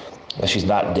faked. She's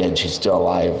not dead. She's still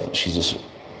alive. She just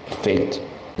faked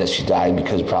that she died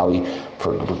because probably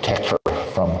to protect her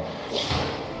from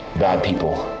bad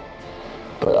people.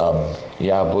 But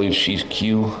yeah, I believe she's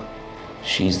Q.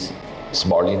 She's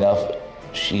smart enough.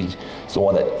 She's the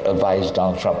one that advised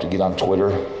Donald Trump to get on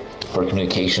Twitter for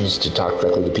communications to talk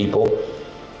directly to people.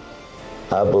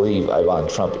 I believe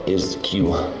Ivana Trump is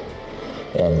Q,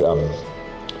 and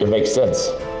it makes sense.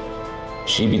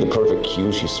 She'd be the perfect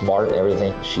Q. She's smart and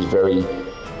everything. She's very,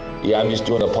 I'm just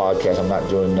doing a podcast. I'm not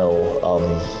doing no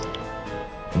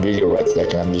video right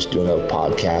second. I'm just doing a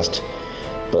podcast.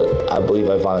 But I believe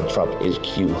Ivana Trump is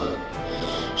Q.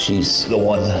 She's the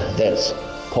one that's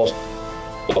posted,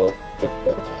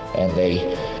 and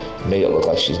they made it look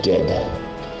like she's dead,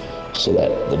 so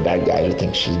that the bad guys would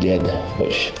think she's dead.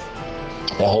 But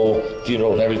the whole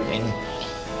funeral and everything,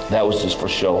 that was just for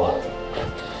show.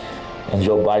 And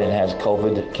Joe Biden has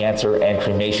COVID, cancer, and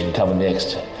cremation coming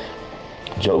next.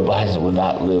 Joe Biden will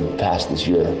not live past this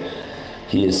year.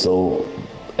 He is so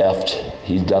effed.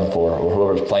 He's done for. Or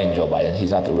whoever's playing Joe Biden.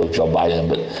 He's not the real Joe Biden,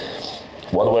 but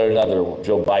one way or another,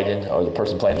 Joe Biden, or the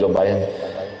person playing Joe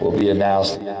Biden, will be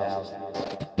announced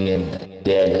being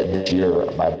dead this year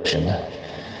by prediction.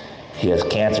 He has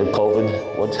cancer,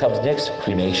 COVID. What comes next?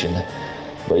 Cremation.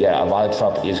 But yeah, Ivana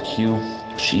Trump is Q.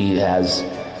 She has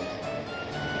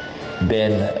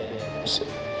been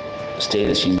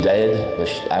stated she's dead, but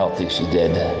I don't think she's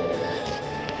dead.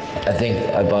 I think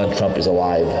Ivana Trump is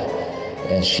alive,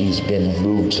 and she's been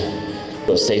moved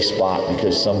to a safe spot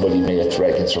because somebody made a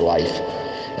threat against her life,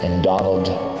 and Donald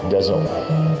doesn't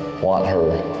want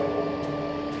her.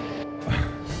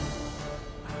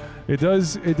 It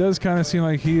does kind of seem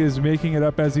like he is making it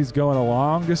up as he's going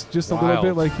along, just a little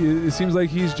bit. Like it seems like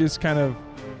he's just kind of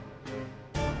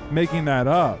making that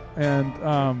up. And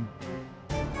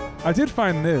I did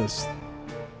find this.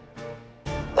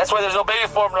 That's why there's no baby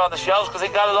formula on the shelves, because they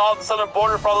got it all at the southern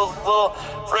border for all those little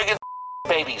friggin'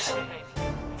 babies.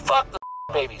 Fuck the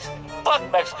babies.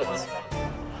 Fuck Mexicans.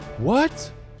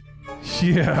 What?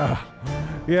 Yeah.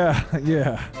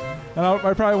 And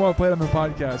I probably won't play it on the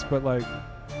podcast, but like,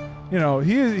 you know,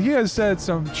 he has said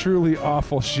some truly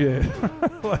awful shit.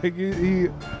 Like he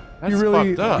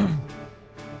really. Fucked up.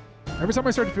 Every time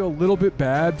I start to feel a little bit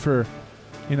bad for,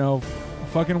 you know,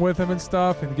 fucking with him and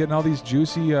stuff, and getting all these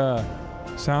juicy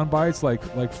sound bites like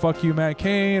 "fuck you, Matt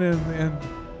Cain,"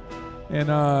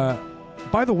 and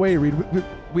by the way, Reed,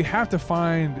 we have to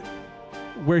find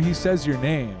where he says your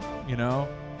name. You know.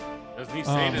 Doesn't he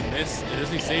say it in this?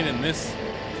 Doesn't he say it in this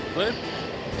clip?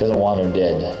 Doesn't want her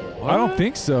dead. I don't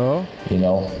think so. You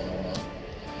know.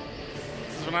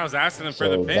 This is when I was asking him for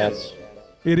the pin. That's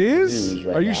It is? news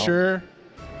right Are you now. sure?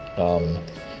 But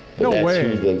No that's way.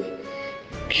 Who the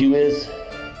Q is,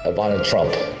 Ivana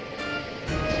Trump.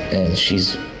 And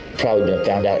she's probably been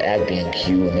found out as being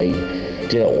Q, and they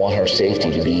didn't want her safety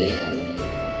to be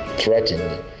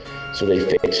threatened. So they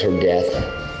faked her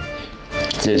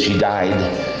death. Said she died,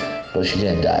 but she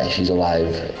didn't die. She's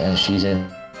alive, and she's in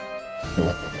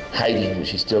hiding, but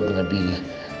she's still going to be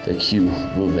the Q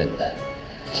movement. The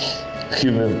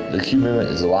Q movement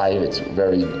is alive. It's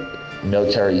very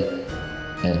military.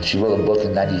 And she wrote a book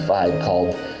in '95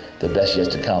 called The Best Yet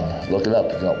to Come. Look it up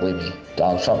if you don't believe me.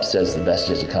 Donald Trump says the best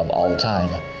yet to come all the time.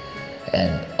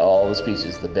 And all the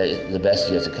speeches, the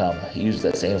best yet to come. He used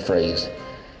that same phrase.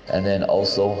 And then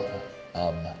also,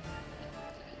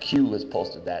 Q has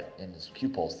posted that in his Q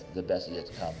post, the best yet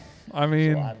to come. I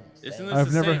mean, Isn't this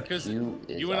I've the never. same? Because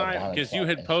you and I, because you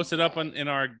had posted up in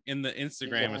the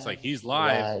Instagram. It's like he's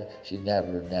live. She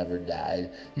never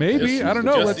died. Maybe, I don't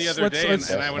know. Just the other day, and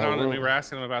I went on and we were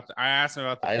asking him about. I asked him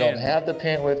about the I pin. don't have the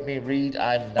pen with me, Reed.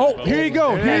 I'm not. Oh, here you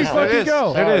go. Here you fucking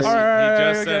go. It is. All right, He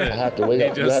just okay. said it. I'll have to wait He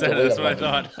up. just said it. That's what I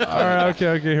thought. All right,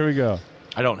 okay, here we go.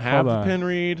 I don't have Hold the on. pin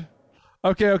read.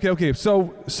 Okay.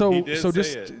 So He did say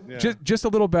just it, yeah. just a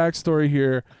little backstory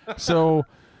here. So,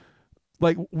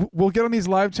 like, we'll get on these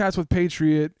live chats with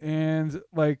Patriot, and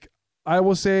like, I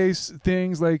will say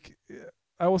things like,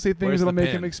 Where's that'll the make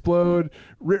pin? him explode.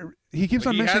 He keeps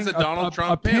Like, on he has mentioning a Donald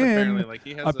Trump pin, apparently. Like,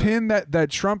 he has a pin that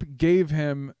Trump gave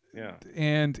him. Yeah.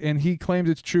 And he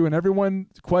claims it's true, and everyone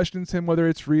questions him whether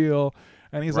it's real,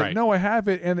 and he's like, Right. "No, I have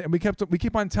it." And we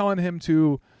keep on telling him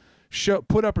to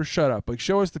put up or shut up, like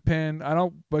show us the pin. I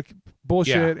don't like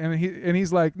bullshit. Yeah. And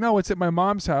he's like, "No, it's at my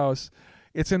mom's house.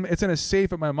 It's in a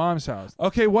safe at my mom's house."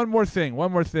 Okay, one more thing,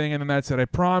 and then that's it. I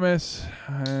promise.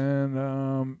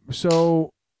 And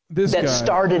so this that guy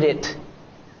started it.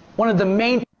 One of the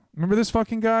main. Remember this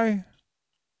fucking guy?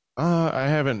 I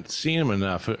haven't seen him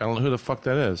enough. I don't know who the fuck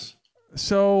that is.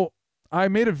 So I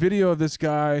made a video of this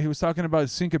guy. He was talking about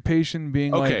syncopation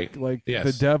being Okay, like yes.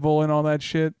 the devil and all that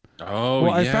shit. Oh,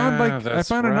 well, yeah, I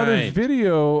found another right.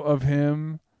 video of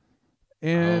him,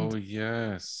 and Oh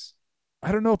yes.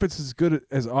 I don't know if it's as good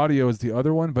as audio as the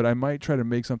other one, but I might try to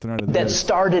make something out of that this.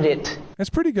 started it.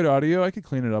 It's pretty good audio. I could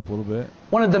clean it up a little bit.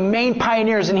 One of the main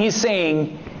pioneers, and he's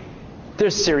saying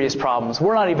there's serious problems.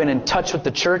 We're not even in touch with the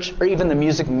church or even the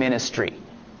music ministry.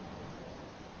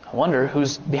 I wonder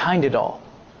who's behind it all.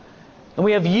 And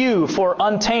we have you for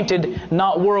untainted,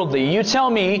 not worldly. You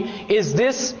tell me, is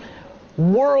this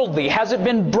worldly? Has it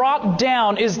been brought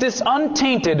down? Is this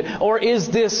untainted, or is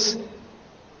this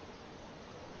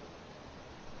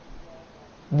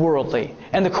worldly?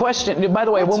 And the question, by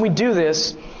the way, when we do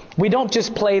this, we don't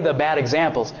just play the bad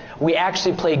examples. We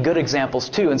actually play good examples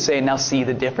too and say, now see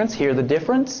the difference, hear the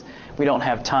difference. We don't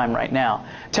have time right now.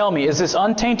 Tell me, is this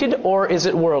untainted or is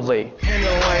it worldly? In the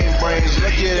lane brains,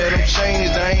 look at them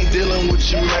changed. I ain't dealing with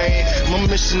you, man. My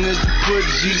mission is to put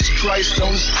Jesus Christ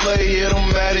on display. It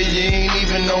don't matter, you ain't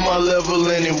even on my level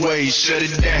anyway. Shut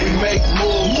it down. We make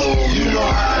move. You know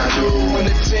how I do when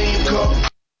the team comes.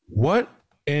 What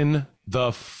in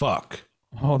the fuck?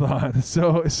 Hold on.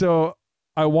 So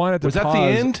I wanted to Was that pause. the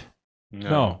end?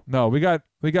 No. We got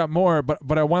more,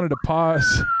 but I wanted to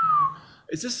pause.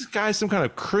 Is this guy some kind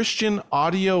of Christian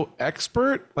audio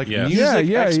expert? Like Yes. music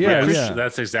expert? Yeah.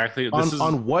 That's exactly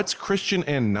On what's Christian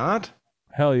and not?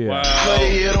 Hell yeah.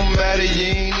 Play, it don't matter, you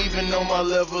ain't even on my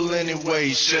level anyway.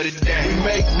 Shut it down. We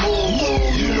make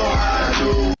move. You know how I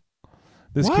do.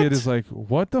 This What? kid is like,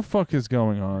 what the fuck is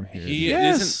going on here? He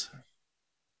Yes. isn't.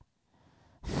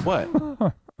 What?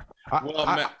 Well,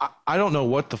 I don't know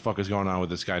what the fuck is going on with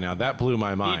this guy now. That blew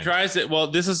my mind. He tries it. Well,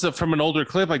 this is from an older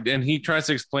clip, like, and he tries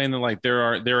to explain that like there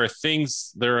are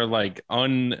things, there are like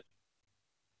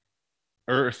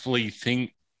unearthly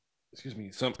excuse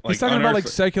me, some He's talking about like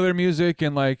secular music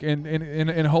and like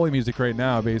in holy music right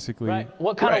now, basically. Right.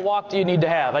 What kind of walk do you need to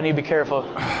have? I need to be careful.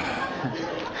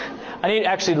 I need to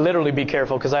actually literally be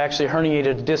careful because I actually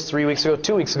herniated a disc 3 weeks ago.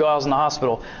 2 weeks ago, I was in the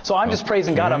hospital. So I'm just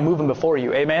praising God. I'm moving before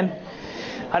you. Amen.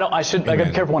 I gotta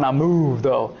be careful when I move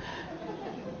though.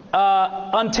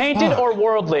 Untainted or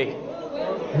worldly?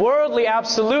 Worldly,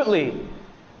 absolutely.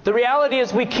 The reality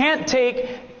is we can't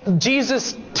take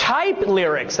Jesus type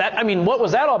lyrics. What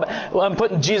was that all about? Well, I'm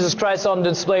putting Jesus Christ on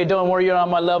display. Don't worry, you're on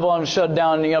my level. I'm shut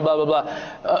down. Blah blah blah.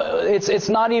 It's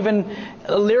not even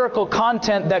a lyrical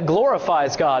content that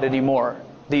glorifies God anymore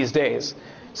these days.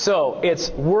 So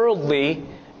it's worldly.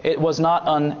 It was not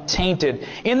untainted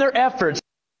in their efforts.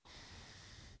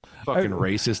 Fucking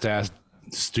racist ass,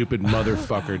 stupid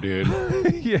motherfucker, dude.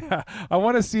 Yeah, I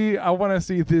want to see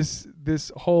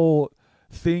this whole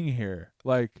thing here.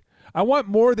 Like, I want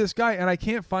more of this guy, and I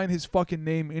can't find his fucking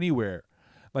name anywhere.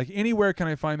 Like, anywhere can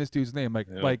I find this dude's name? Like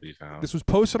this was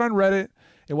posted on Reddit.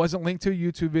 It wasn't linked to a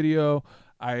YouTube video.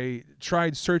 I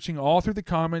tried searching all through the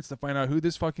comments to find out who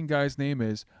this fucking guy's name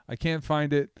is. I can't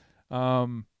find it.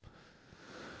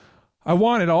 I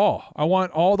want it all. I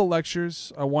want all the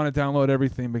lectures. I want to download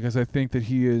everything because I think that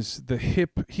he is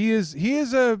he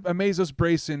is a Amazos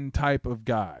Brayson type of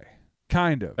guy.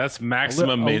 Kind of. That's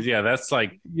maximum. That's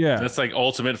like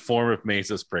ultimate form of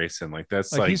Mazos Brayson. Like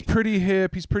that's like he's pretty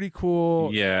hip. He's pretty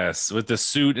cool. Yes, with the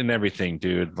suit and everything,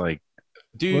 dude. Like,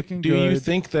 do you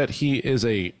think that he is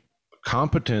a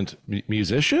competent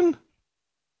musician?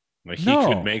 Like he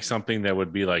could make something that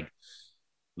would be like,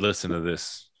 listen to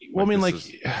this. Well,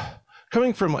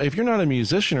 coming from, if you're not a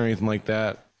musician or anything like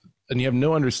that, and you have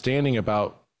no understanding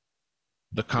about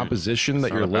the composition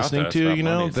that you're listening to,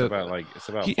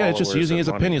 it's just using his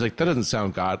opinion. He's like, that doesn't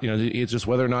sound God. It's just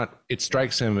whether or not it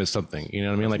strikes him as something. You know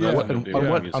what I mean? Like,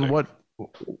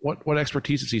 what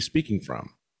expertise is he speaking from?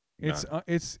 It's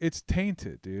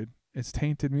tainted, dude. It's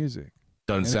tainted music.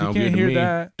 Doesn't sound good to me.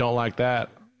 Don't like that.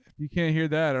 If you can't hear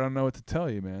that, I don't know what to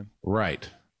tell you, man. Right.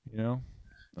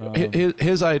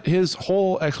 His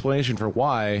whole explanation for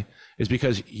why is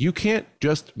because you can't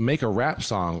just make a rap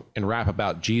song and rap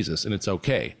about Jesus and it's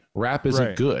okay. Rap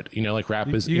isn't good. Rap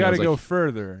is. You got to go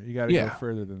further. You got to go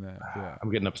further than that. Yeah.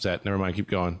 I'm getting upset. Never mind. Keep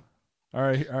going. All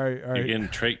right. You're getting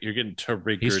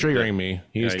triggered. He's triggering me.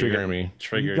 He's triggering me.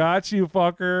 Triggered. Got you,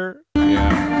 fucker.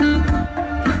 Yeah.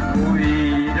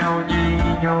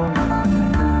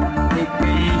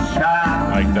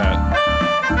 Like that.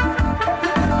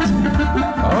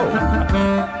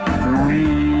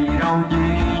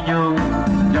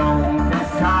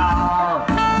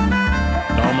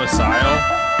 Domicile?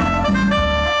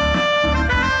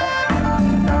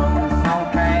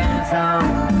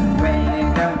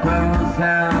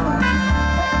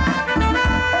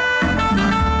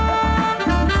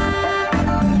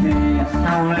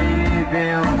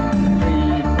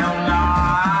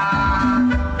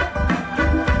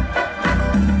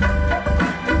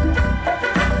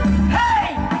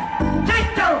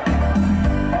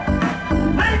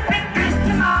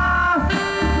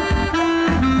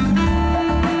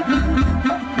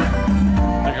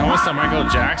 Michael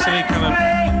Jackson, he kind of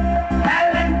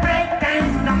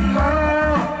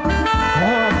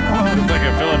looks like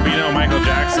a Filipino Michael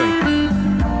Jackson.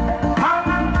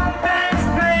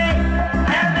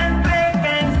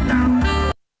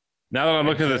 Now that I'm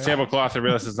looking at the tablecloth, I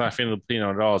realize it's not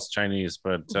Filipino at all. It's Chinese,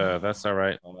 but that's all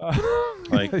right.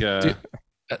 Like,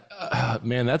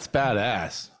 man, that's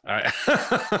badass.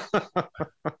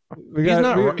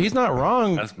 He's not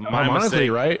wrong. That's my harmonically,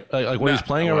 mistake. right? Like what he's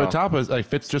playing over the top is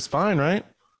fits just fine, right?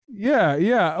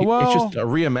 Yeah. Well, it's just a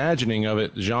reimagining of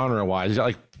it genre wise. He's got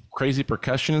like crazy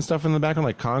percussion and stuff in the background,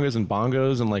 like congas and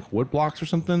bongos and like wood blocks or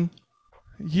something.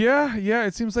 Yeah.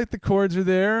 It seems like the chords are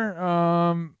there.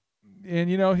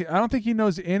 And I don't think he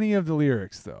knows any of the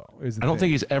lyrics though. I don't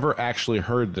think he's ever actually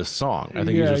heard this song. I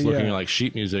think he's just looking at like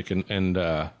sheet music and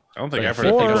I don't think I've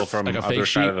heard people from like other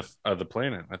side of the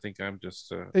planet. I think I'm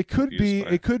just. It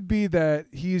could be that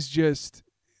he's just.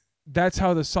 That's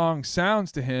how the song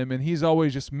sounds to him, and he's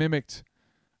always just mimicked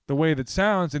the way that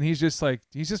sounds, and he's just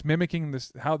mimicking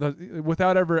this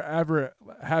without ever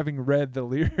having read the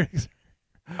lyrics.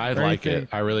 I like it.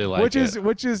 I really like it.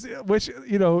 Which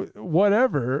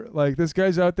whatever. Like, this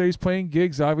guy's out there. He's playing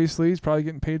gigs. Obviously, he's probably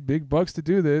getting paid big bucks to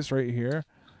do this right here.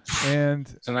 And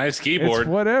it's a nice keyboard. It's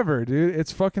whatever, dude.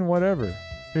 It's fucking whatever.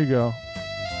 Here you go.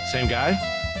 Same guy?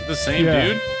 The same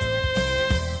dude?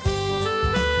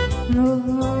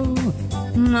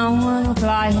 No,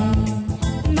 fly.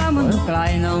 No,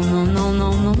 fly. No,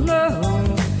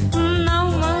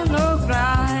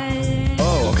 fly.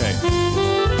 Oh, okay.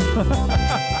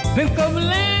 Vem como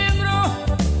lembro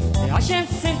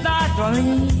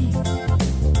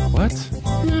What?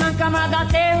 Na cama da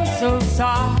teu sou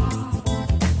só.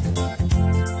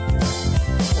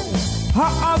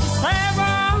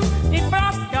 Observa e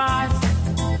broadcast.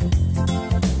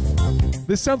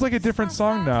 This sounds like a different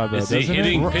song now, though, Is he doesn't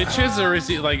hitting it? pitches or is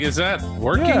he like? Is that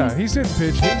working? Yeah, he's hitting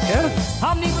pitches.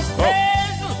 Yeah. Amigos Oh,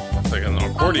 presos. it's like an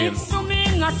accordion.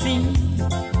 Sumindo assim.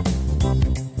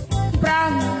 Pra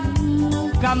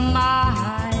nunca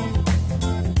mais.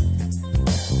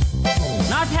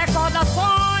 Nas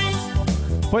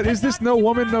recordações. But is this No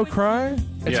Woman, No Cry?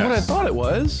 It's what I thought it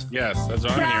was. Yes, that's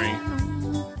what I'm hearing.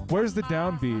 Where's the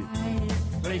downbeat?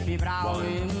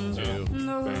 1, 2,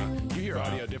 3. You hear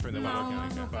audio different than what we're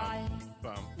counting.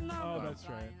 Oh, that's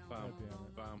right. Bum,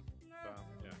 bum, yeah.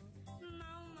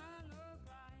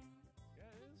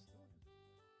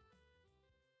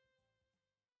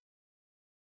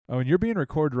 Oh, and you're being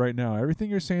recorded right now. Everything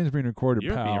you're saying is being recorded,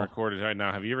 You're pal. being recorded right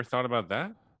now. Have you ever thought about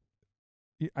that?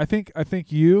 I think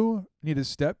you need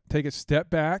to take a step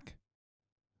back.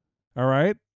 All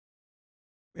right?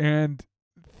 And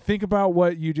think about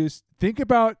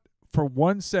for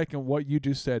 1 second what you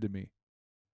just said to me.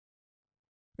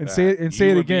 And say it You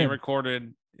again. were being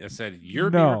recorded. I said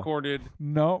you're No. being recorded.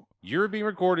 No. You're being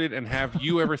recorded, and have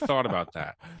you ever thought about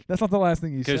that? That's not the last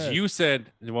thing you said.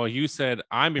 Because you said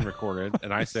I'm being recorded,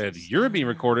 and I said you're being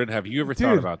recorded. Have you ever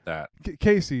thought Dude, about that?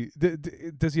 Casey,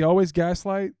 does he always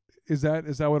gaslight? Is that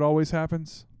what always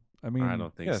happens? I mean, I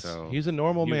don't think Yes, so. he's a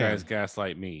normal you man. guys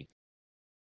gaslight me.